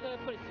それがやっ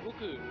ぱりすご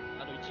く一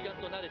丸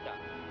となれたっ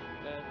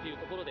ていう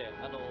ところで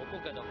今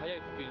回の早い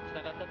復旧につ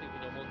ながったというふう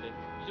に思うんで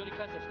非常に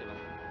感謝していま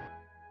す。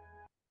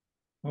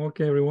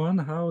Okay, everyone,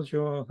 how's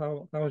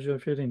your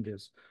feeling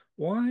this?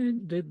 Why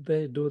did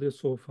they do this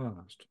so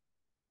fast?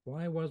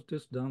 Why was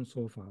this done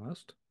so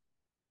fast?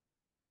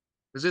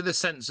 Is it the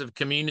sense of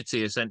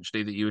community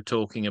essentially that you were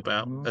talking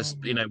about? As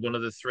you know, one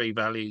of the three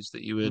values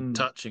that you were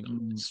touching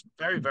on. It's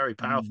very, very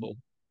powerful.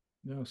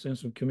 Yeah,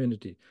 sense of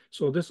community.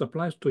 So this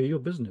applies to your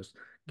business.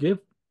 Give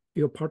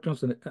your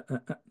partners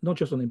not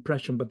just an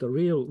impression, but the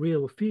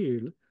real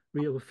feeling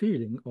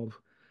of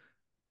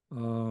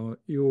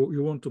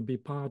you want to be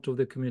part of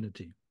the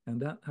community, and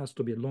that has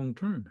to be long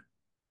term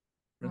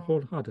and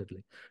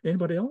wholeheartedly.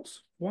 Anybody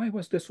else? Why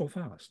was this so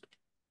fast?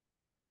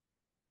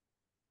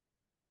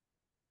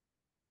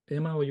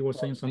 Emma, you were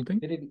saying something?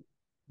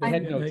 They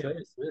had no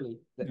choice,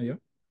 really. Yeah.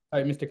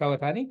 Sorry, Mr.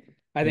 Kalapani.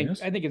 I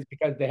think it's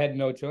because they had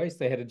no choice.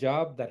 They had a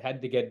job that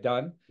had to get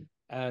done,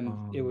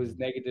 and it was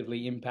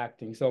negatively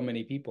impacting so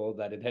many people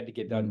that it had to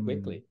get done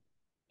quickly.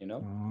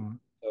 So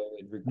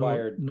it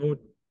required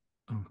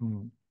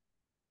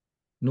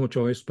no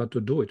choice but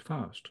to do it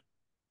fast.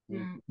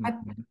 I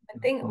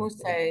think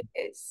also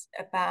it's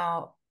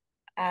about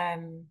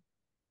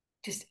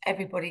just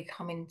everybody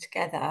coming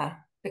together,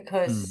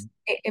 because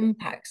it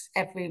impacts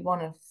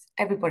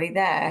everybody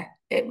there.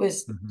 It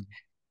was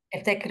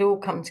if they could all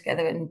come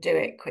together and do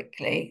it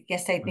quickly.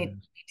 Yes, they'd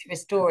need to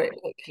restore it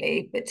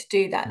quickly, but to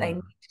do that, they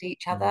needed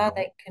each other.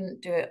 They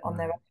couldn't do it on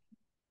their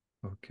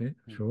own. Okay,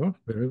 sure.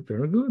 Very,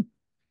 very good.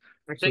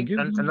 I think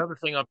another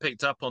thing I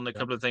picked up on a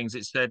couple of things,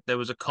 it said there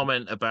was a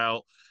comment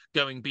about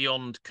going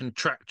beyond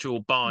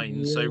contractual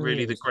binds. So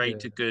really the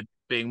greater good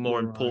being more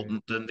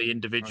important than the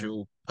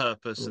individual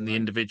purpose and the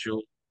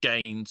individual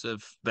gains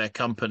of their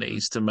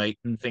companies to make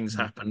things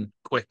happen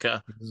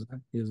quicker.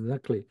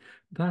 Exactly.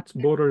 That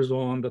borders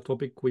on the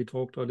topic we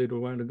talked a little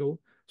while ago,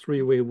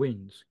 three-way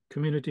wins.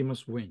 Community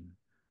must win.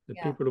 The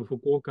people of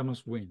Fukuoka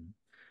must win.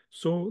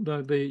 So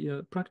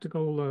the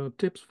practical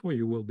tips for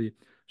you will be,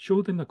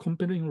 show them a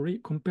compelling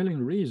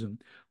reason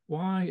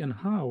why and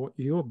how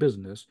your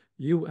business,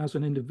 you as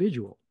an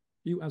individual,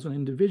 you as an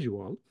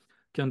individual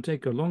can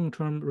take a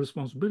long-term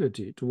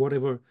responsibility to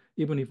whatever,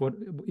 even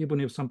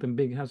if something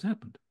big has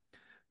happened.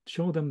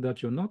 Show them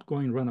that you're not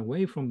going to run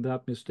away from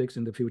that mistakes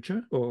in the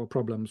future or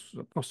problems,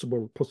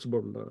 possible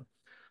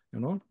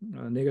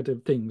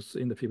negative things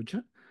in the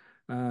future.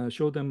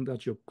 Show them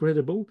that you're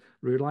credible,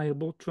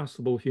 reliable,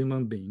 trustable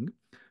human being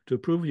to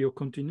prove your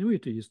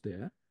continuity is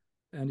there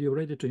and you're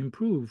ready to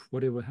improve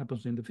whatever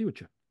happens in the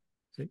future.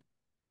 See?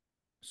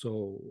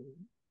 So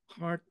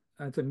heart,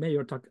 as a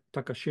Mayor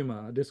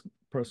Takashima, this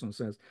person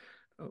says,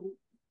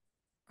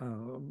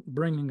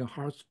 bringing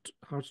hearts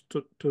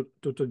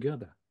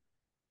together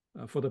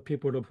for the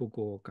people of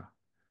Fukuoka.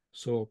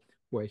 So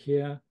we're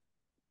here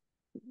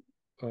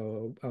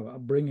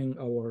bringing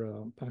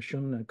our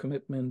passion and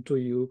commitment to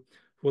you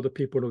for the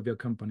people of your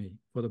company,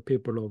 for the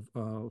people of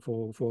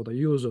for the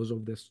users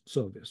of this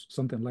service,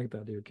 something like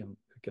that. You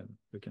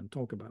can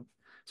talk about.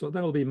 So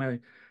that will be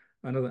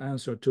another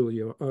answer to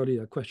your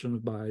earlier question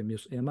by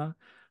Ms. Emma.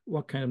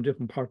 What kind of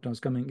different partners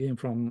coming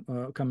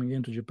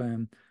into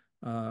Japan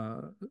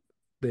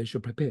they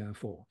should prepare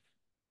for?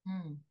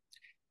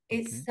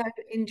 It's so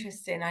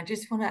interesting. I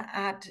just want to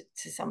add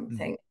to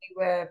something.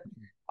 I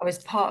was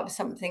part of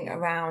something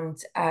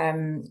around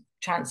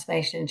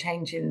transformation and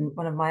change in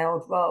one of my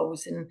old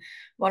roles, and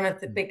one of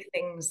the big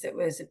things that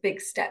was a big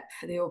step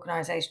for the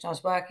organisation I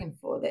was working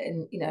for, that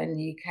in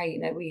the UK,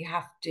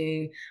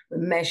 we're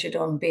measured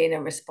on being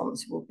a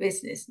responsible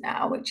business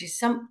now, which is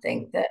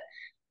something that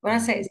when I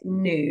say it's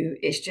new,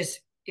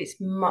 it's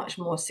much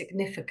more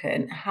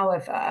significant.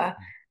 However,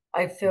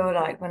 I feel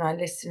like when I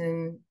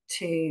listen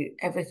to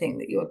everything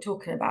that you're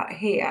talking about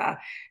here,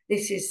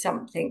 this is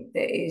something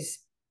that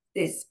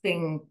it's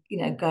been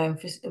going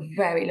for a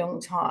very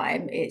long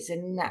time. It's a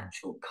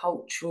natural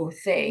cultural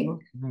thing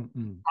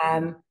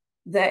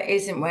that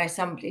isn't where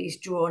somebody's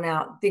drawn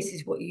out, this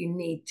is what you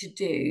need to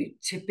do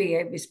to be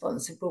a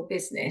responsible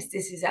business.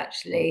 This is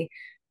actually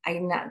a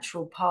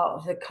natural part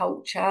of the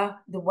culture,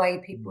 the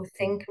way people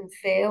think and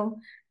feel,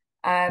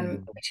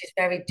 which is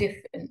very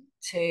different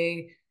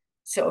to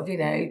sort of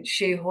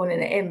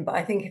shoehorning it in. But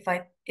I think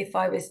if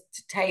I was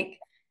to take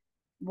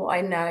what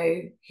I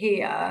know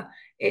here,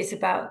 it's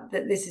about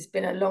that this has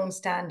been a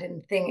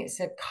long-standing thing. It's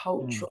a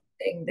cultural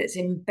thing that's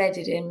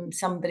embedded in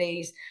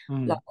somebody's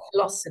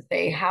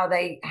philosophy, how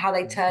they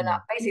turn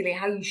up, basically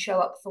how you show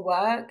up for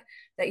work,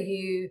 that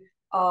you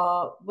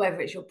are,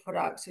 whether it's your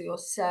products or your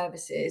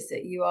services,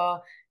 that you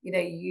are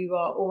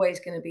always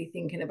going to be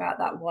thinking about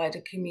that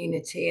wider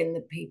community and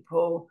the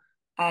people.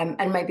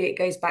 And maybe it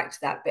goes back to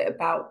that bit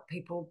about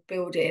people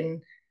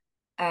building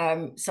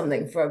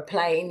something for a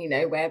plane,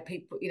 where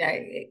people,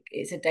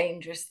 it's a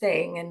dangerous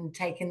thing, and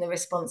taking the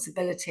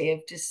responsibility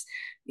of just,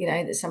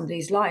 that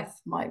somebody's life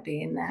might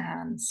be in their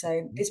hands.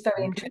 So it's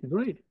very interesting.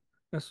 Great.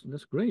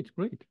 That's great.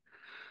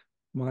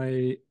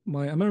 My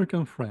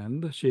American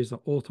friend, she's an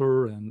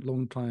author and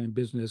longtime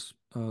business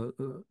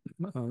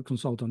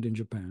consultant in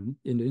Japan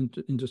in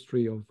the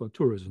industry of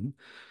tourism.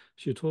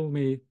 She told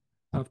me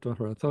after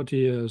her 30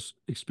 years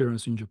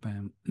experience in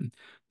Japan,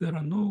 there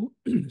are no,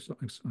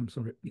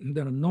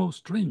 there are no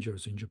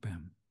strangers in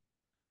Japan.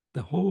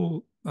 The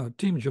whole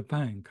Team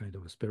Japan kind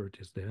of spirit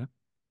is there.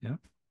 Yeah.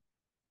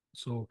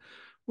 So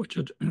what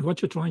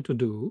you're trying to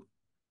do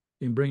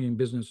in bringing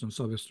business and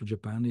service to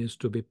Japan is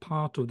to be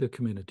part of the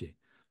community.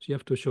 So you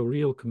have to show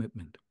real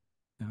commitment.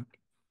 Yeah.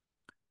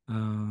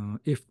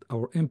 If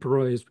our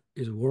emperor is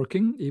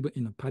working, even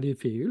in a paddy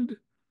field,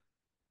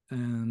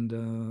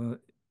 and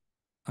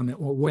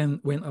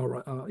when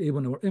our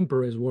even our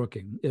emperor is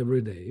working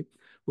every day,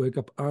 wake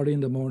up early in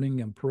the morning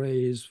and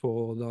prays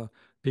for the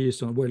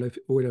peace and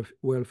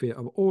welfare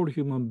of all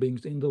human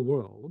beings in the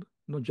world,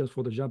 not just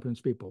for the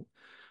Japanese people,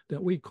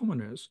 that we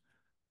commoners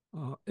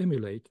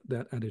emulate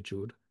that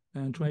attitude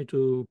and try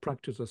to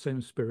practice the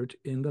same spirit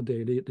in the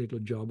daily little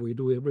job we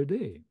do every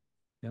day.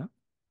 Yeah.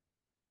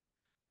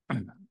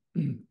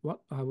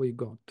 What have we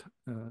got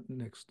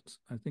next?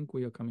 I think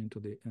we are coming to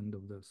the end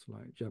of the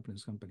slide,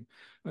 Japanese company.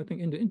 I think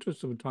in the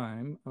interest of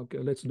time, okay,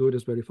 let's do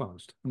this very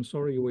fast. I'm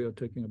sorry we are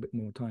taking a bit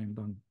more time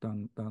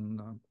than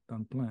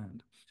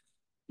planned.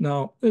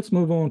 Now, let's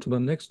move on to the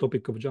next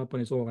topic of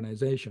Japanese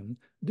organization.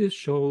 This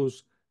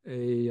shows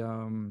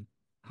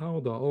how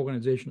the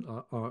organization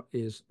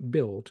is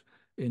built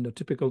in the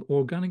typical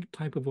organic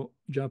type of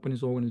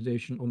Japanese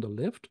organization on the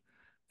left,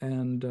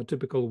 and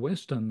typical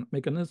Western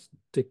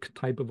mechanistic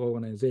type of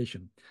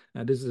organization.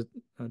 This is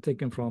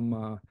taken from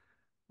a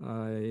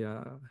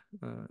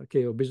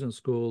Keio Business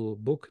School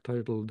book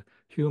titled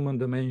Human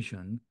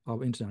Dimension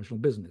of International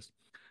Business.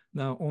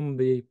 Now, on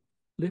the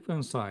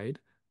left-hand side,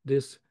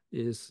 this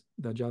is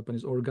the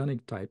Japanese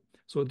organic type.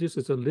 So this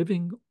is a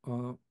living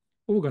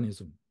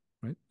organism,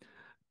 right?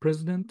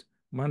 President,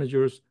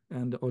 managers,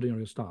 and the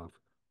ordinary staff,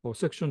 or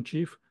section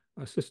chief,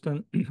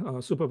 assistant,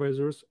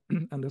 supervisors,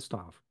 and the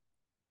staff.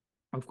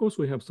 Of course,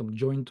 we have some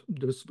joint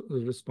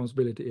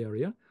responsibility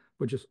area,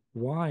 which is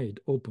wide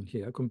open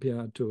here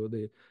compared to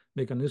the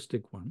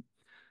mechanistic one.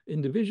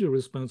 Individual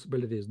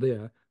responsibility is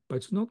there, but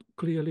it's not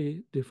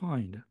clearly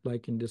defined,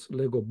 like in this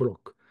Lego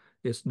block.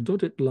 It's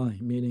dotted line,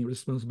 meaning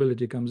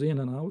responsibility comes in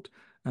and out,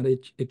 and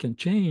it can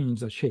change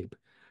the shape.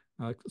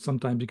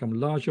 Sometimes become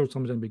larger,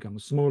 sometimes become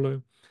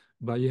smaller,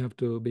 but you have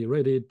to be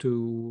ready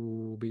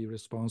to be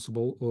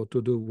responsible or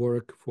to do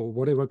work for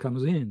whatever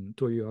comes in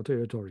to your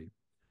territory.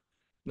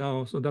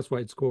 Now, so that's why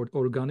it's called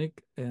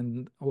organic,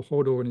 and a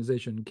whole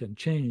organization can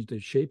change the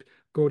shape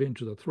according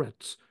to the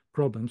threats,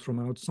 problems from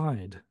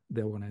outside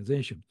the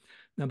organization.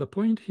 Now, the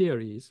point here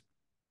is,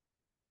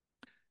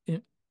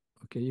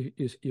 okay,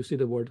 you see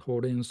the word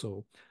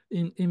horenso.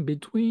 In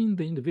between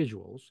the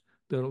individuals,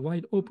 the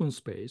wide open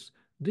space,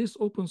 this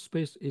open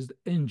space is the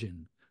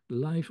engine,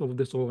 life of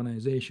this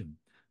organization,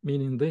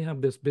 meaning they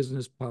have this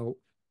business power,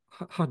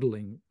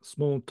 huddling,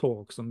 small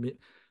talks, and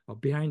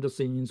behind the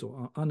scenes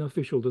or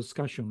unofficial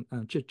discussion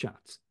and chit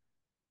chats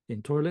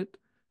in toilet,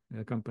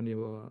 company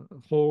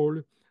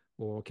hall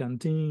or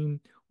canteen,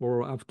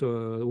 or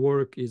after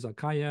work is a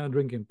kaya,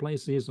 drinking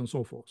places, and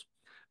so forth.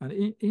 And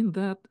in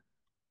that,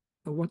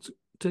 what's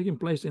taking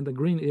place in the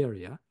green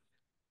area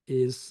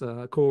is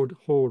called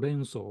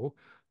horenso,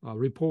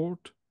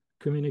 report,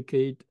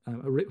 communicate,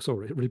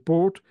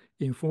 report,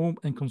 inform,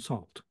 and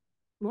consult.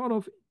 A lot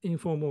of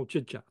informal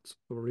chit chats,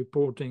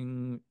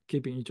 reporting,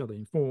 keeping each other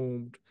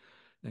informed,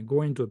 and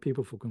going to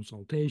people for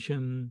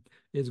consultation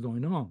is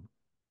going on.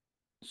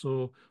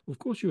 So of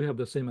course you have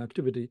the same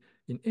activity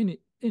in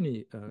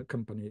any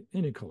company,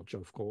 any culture,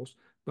 of course,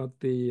 but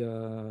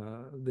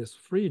this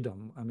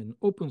freedom, I mean,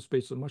 open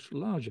space is much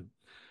larger.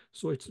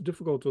 So it's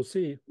difficult to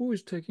see who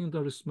is taking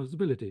the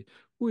responsibility,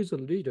 who is the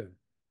leader,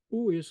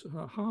 who is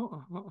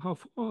how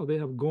far they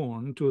have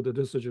gone to the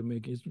decision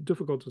making. It's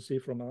difficult to see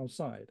from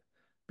outside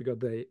because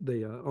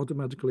they are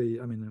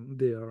automatically, I mean,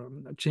 they are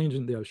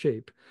changing their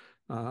shape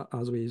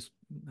as we.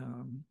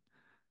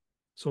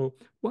 So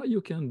what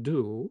you can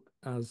do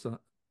as a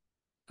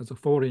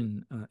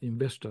foreign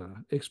investor,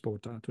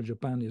 exporter to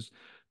Japan is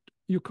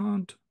you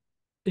can't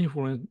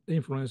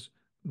influence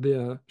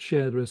their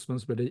shared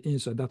responsibility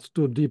inside. That's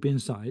too deep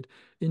inside.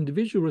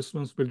 Individual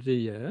responsibility,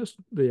 yes,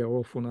 they are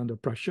often under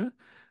pressure.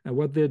 And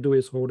what they do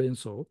is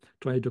horenso,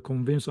 try to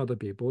convince other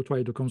people,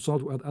 try to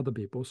consult with other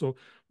people. So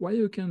what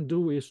you can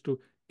do is to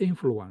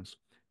influence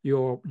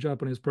your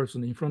Japanese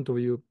person in front of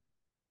you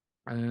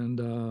and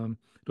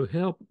to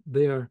help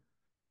their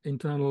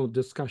internal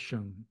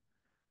discussion,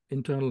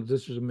 internal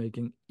decision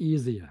making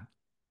easier.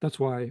 That's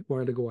why a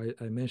while ago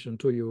I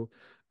mentioned to you,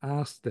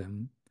 ask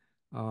them,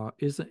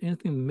 is there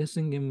anything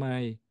missing in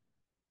my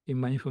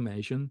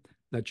information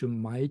that you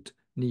might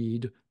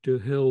need to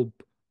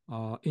help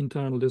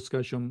internal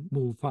discussion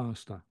move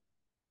faster?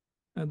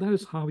 And that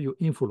is how you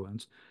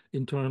influence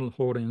internal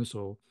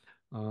horenso,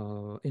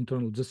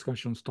 internal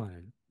discussion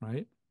style,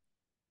 right?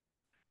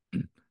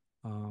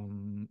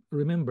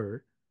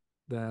 Remember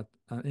that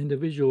an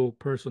individual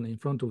person in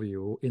front of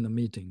you in a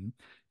meeting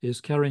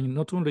is carrying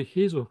not only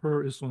his or her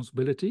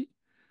responsibility,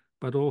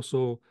 but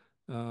also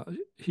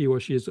he or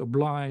she is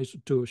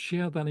obliged to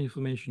share that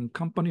information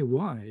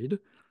company-wide.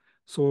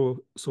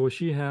 So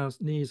she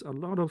needs a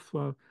lot of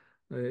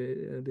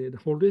the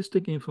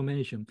holistic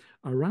information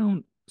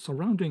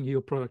surrounding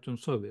your product and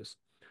service.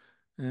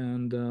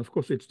 And of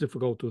course, it's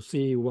difficult to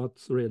see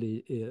what's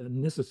really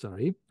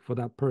necessary for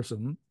that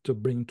person to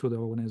bring to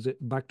the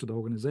back to the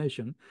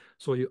organization.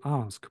 So you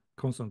ask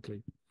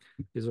constantly,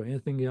 is there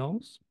anything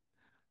else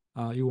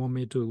you want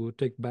me to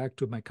take back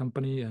to my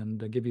company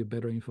and give you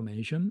better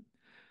information?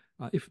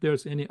 If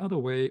there's any other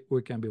way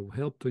we can be of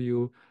help to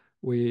you,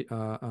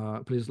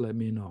 please let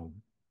me know.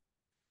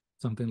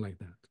 Something like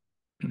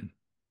that.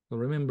 So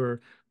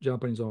remember,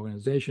 Japanese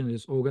organization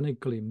is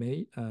organically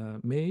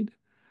made,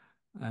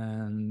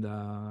 and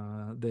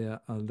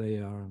they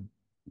are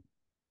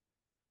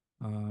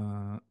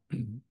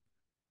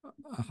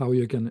how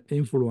you can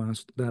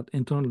influence that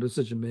internal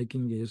decision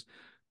making is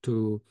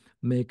to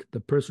make the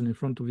person in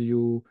front of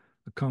you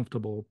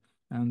comfortable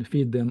and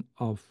feed them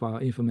of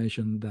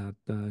information that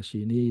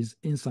she needs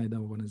inside the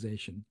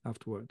organization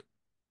afterward.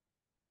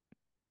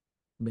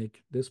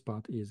 Make this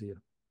part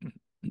easier.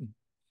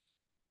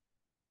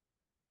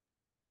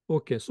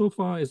 Okay, so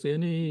far, is there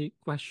any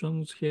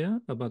questions here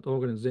about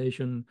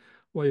organization?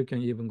 Or you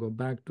can even go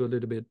back to a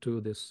little bit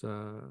to this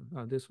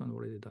one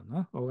already done,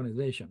 huh?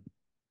 Organization.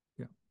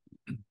 Yeah.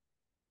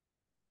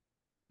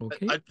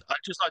 Okay. I'd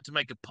just like to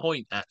make a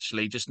point,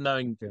 actually, just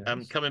knowing,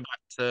 Yes. coming back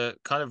to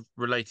kind of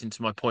relating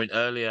to my point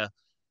earlier,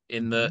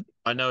 in that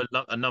I know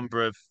a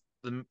number of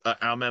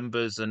our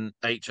members and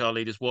HR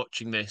leaders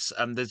watching this,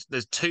 and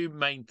there's two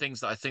main things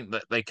that I think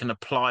that they can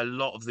apply a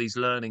lot of these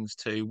learnings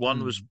to.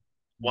 One was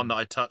one that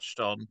I touched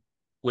on,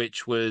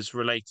 which was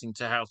relating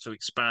to how to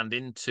expand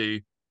into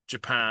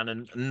Japan,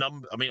 and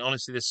I mean,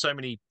 honestly, there's so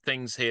many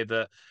things here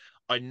that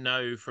I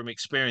know from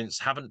experience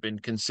haven't been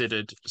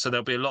considered. So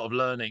there'll be a lot of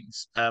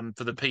learnings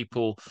for the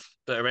people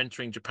that are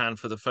entering Japan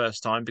for the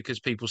first time, because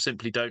people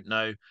simply don't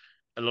know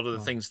a lot of the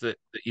things that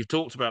you've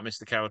talked about,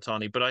 Mr.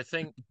 Kawatani. But I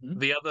think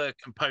the other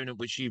component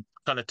which you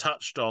kind of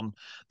touched on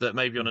that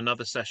maybe on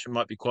another session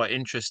might be quite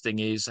interesting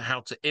is how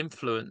to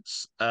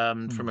influence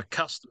from a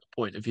customer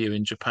point of view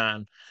in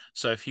Japan.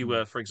 So if you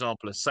were, for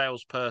example, a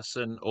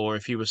salesperson, or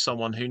if you were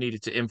someone who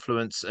needed to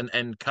influence an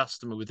end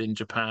customer within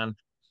Japan,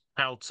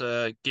 how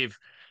to give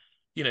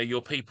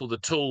your people the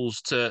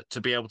tools to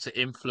be able to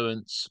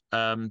influence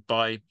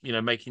by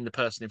making the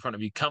person in front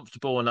of you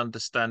comfortable and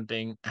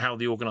understanding how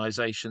the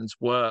organizations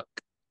work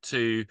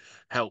to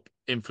help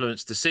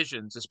influence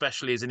decisions,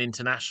 especially as an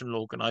international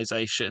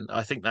organization.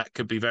 I think that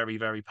could be very,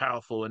 very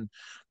powerful and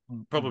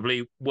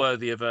probably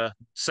worthy of a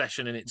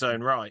session in its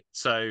own right.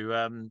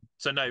 So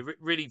no,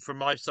 really from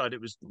my side,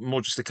 it was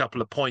more just a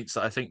couple of points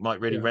that I think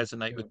might really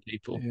resonate with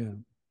people. Yeah,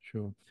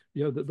 sure.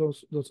 Yeah,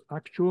 those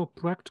actual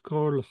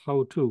practical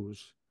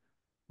how-tos,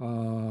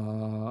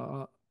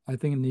 I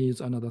think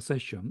needs another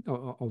session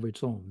of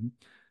its own.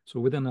 So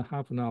within a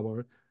half an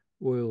hour,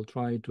 we'll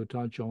try to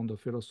touch on the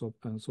philosophy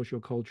and social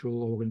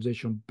cultural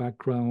organization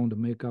background,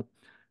 makeup,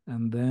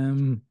 and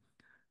then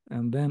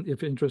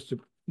if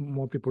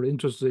more people are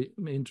interested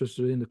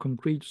in the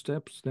concrete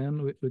steps,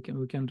 then we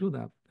can do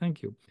that.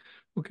 Thank you.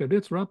 Okay,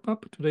 let's wrap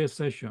up today's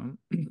session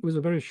with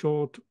a very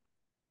short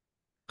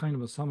kind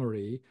of a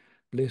summary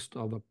list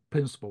of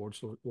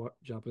principles of what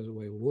Japanese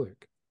way of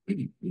work.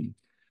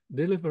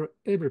 Deliver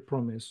every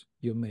promise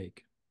you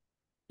make,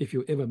 if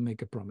you ever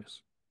make a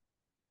promise.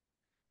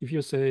 If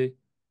you say,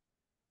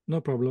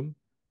 no problem,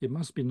 it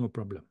must be no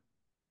problem.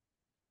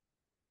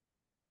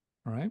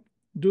 All right?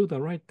 Do the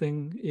right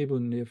thing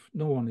even if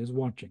no one is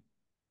watching.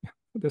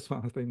 This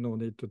one, I think no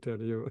need to tell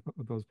you,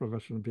 those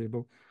professional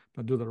people,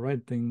 but do the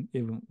right thing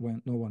even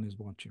when no one is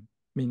watching.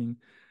 Meaning,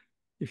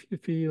 if you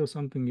feel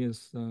something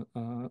is,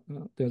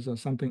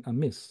 there's something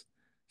amiss,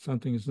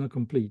 something is not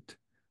complete,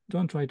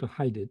 don't try to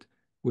hide it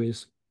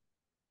with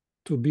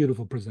too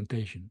beautiful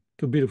presentation,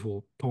 too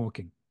beautiful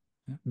talking.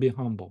 Be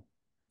humble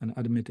and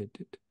admit it.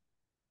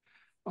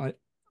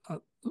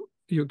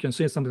 You can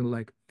say something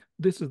like,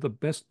 this is the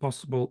best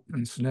possible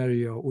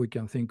scenario we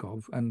can think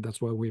of, and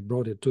that's why we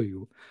brought it to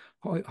you.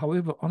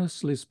 However,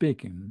 honestly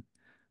speaking,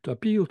 to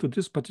appeal to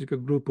this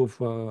particular group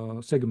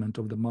of segment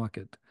of the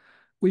market,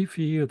 we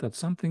feel that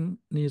something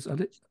needs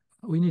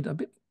we need a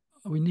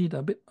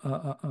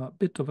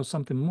bit of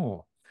something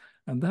more,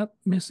 and that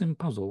missing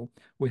puzzle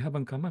we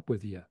haven't come up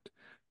with yet.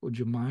 Would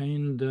you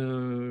mind,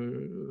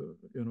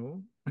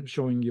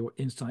 showing your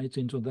insights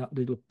into that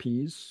little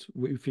piece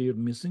we feel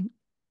missing?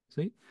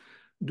 See,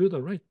 do the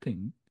right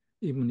thing,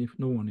 even if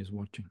no one is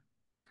watching.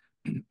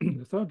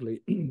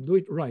 Thirdly, do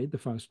it right the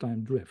first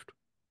time drift.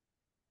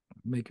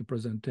 Make a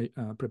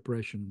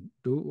preparation.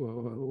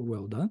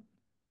 Well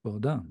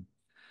done.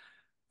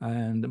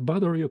 And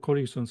bother your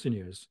colleagues and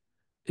seniors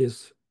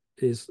is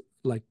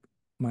like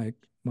my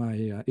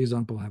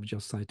example I have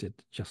just cited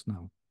just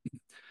now.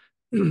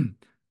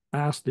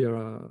 Ask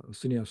their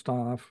senior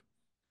staff,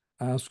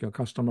 ask your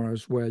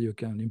customers where you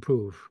can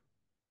improve,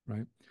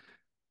 right?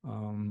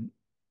 And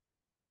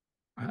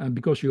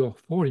because you are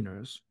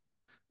foreigners,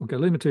 okay,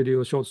 let me tell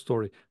you a short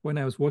story. When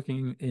I was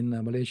working in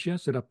Malaysia,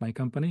 set up my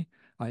company,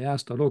 I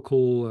asked a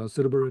local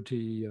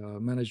celebrity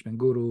management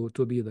guru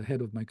to be the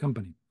head of my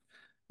company.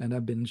 And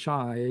I've been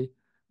shy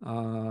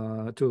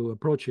to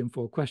approach him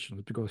for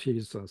questions because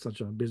he's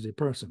such a busy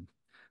person.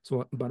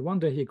 So, but one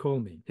day he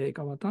called me, hey,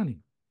 Kawatani,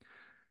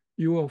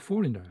 you are a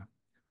foreigner.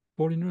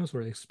 Foreigners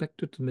are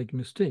expected to make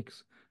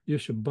mistakes. You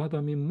should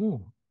bother me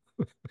more.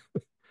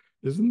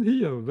 Isn't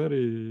he a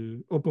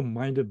very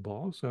open-minded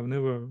boss? I've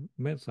never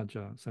met such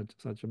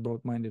a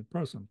broad-minded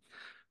person.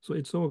 So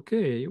it's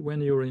okay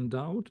when you're in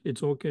doubt.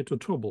 It's okay to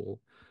trouble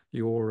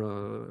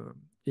your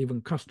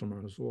even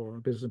customers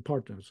or business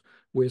partners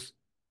with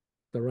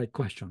the right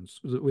questions,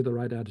 with the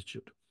right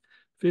attitude.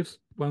 Fifth,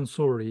 one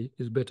sorry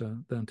is better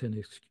than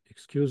 10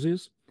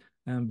 excuses,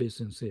 and be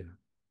sincere.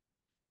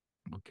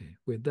 Okay,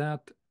 with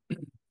that,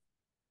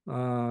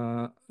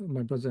 my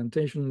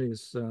presentation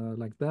is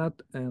like that.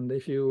 And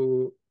if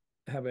you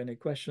have any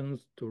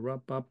questions to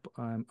wrap up,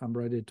 I'm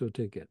ready to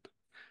take it.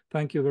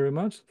 Thank you very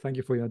much. Thank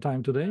you for your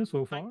time today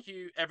so far. Thank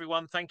you,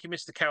 everyone. Thank you,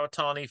 Mr.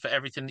 Kawatani, for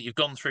everything that you've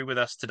gone through with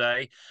us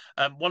today.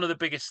 One of the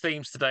biggest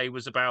themes today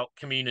was about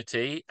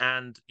community,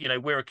 and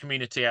we're a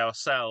community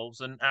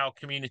ourselves, and our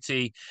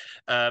community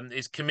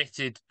is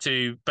committed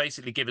to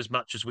basically give as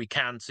much as we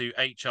can to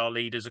HR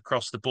leaders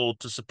across the board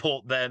to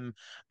support them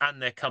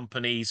and their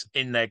companies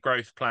in their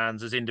growth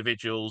plans as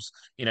individuals,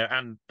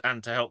 and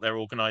to help their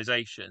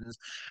organizations.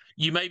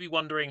 You may be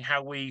wondering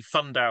how we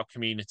fund our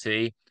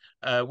community.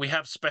 We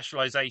have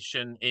specialization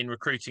in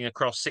recruiting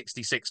across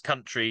 66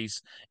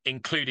 countries,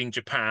 including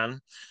Japan.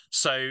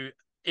 So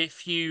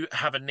if you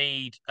have a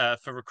need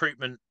for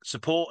recruitment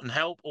support and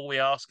help, all we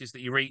ask is that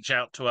you reach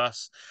out to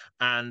us,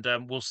 and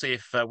we'll see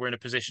if we're in a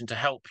position to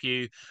help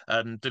you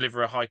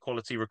deliver a high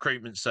quality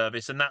recruitment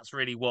service. And that's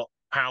really what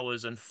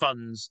powers and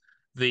funds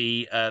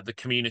the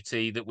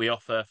community that we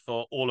offer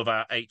for all of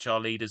our HR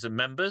leaders and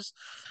members.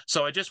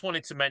 So I just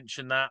wanted to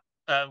mention that.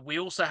 We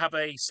also have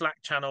a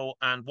Slack channel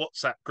and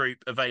WhatsApp group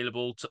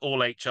available to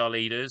all HR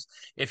leaders.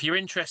 If you're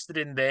interested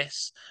in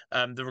this,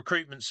 the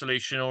recruitment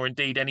solution, or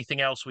indeed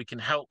anything else we can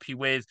help you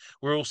with,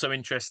 we're also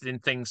interested in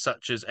things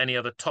such as any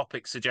other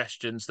topic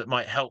suggestions that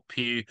might help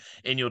you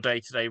in your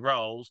day-to-day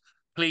roles.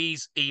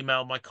 Please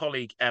email my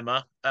colleague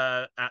Emma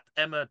at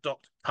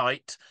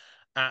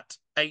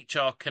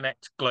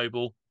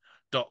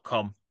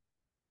emma.kite@hrconnectglobal.com.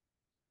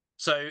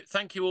 So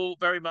thank you all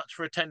very much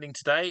for attending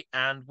today,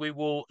 and we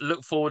will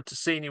look forward to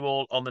seeing you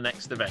all on the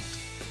next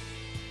event.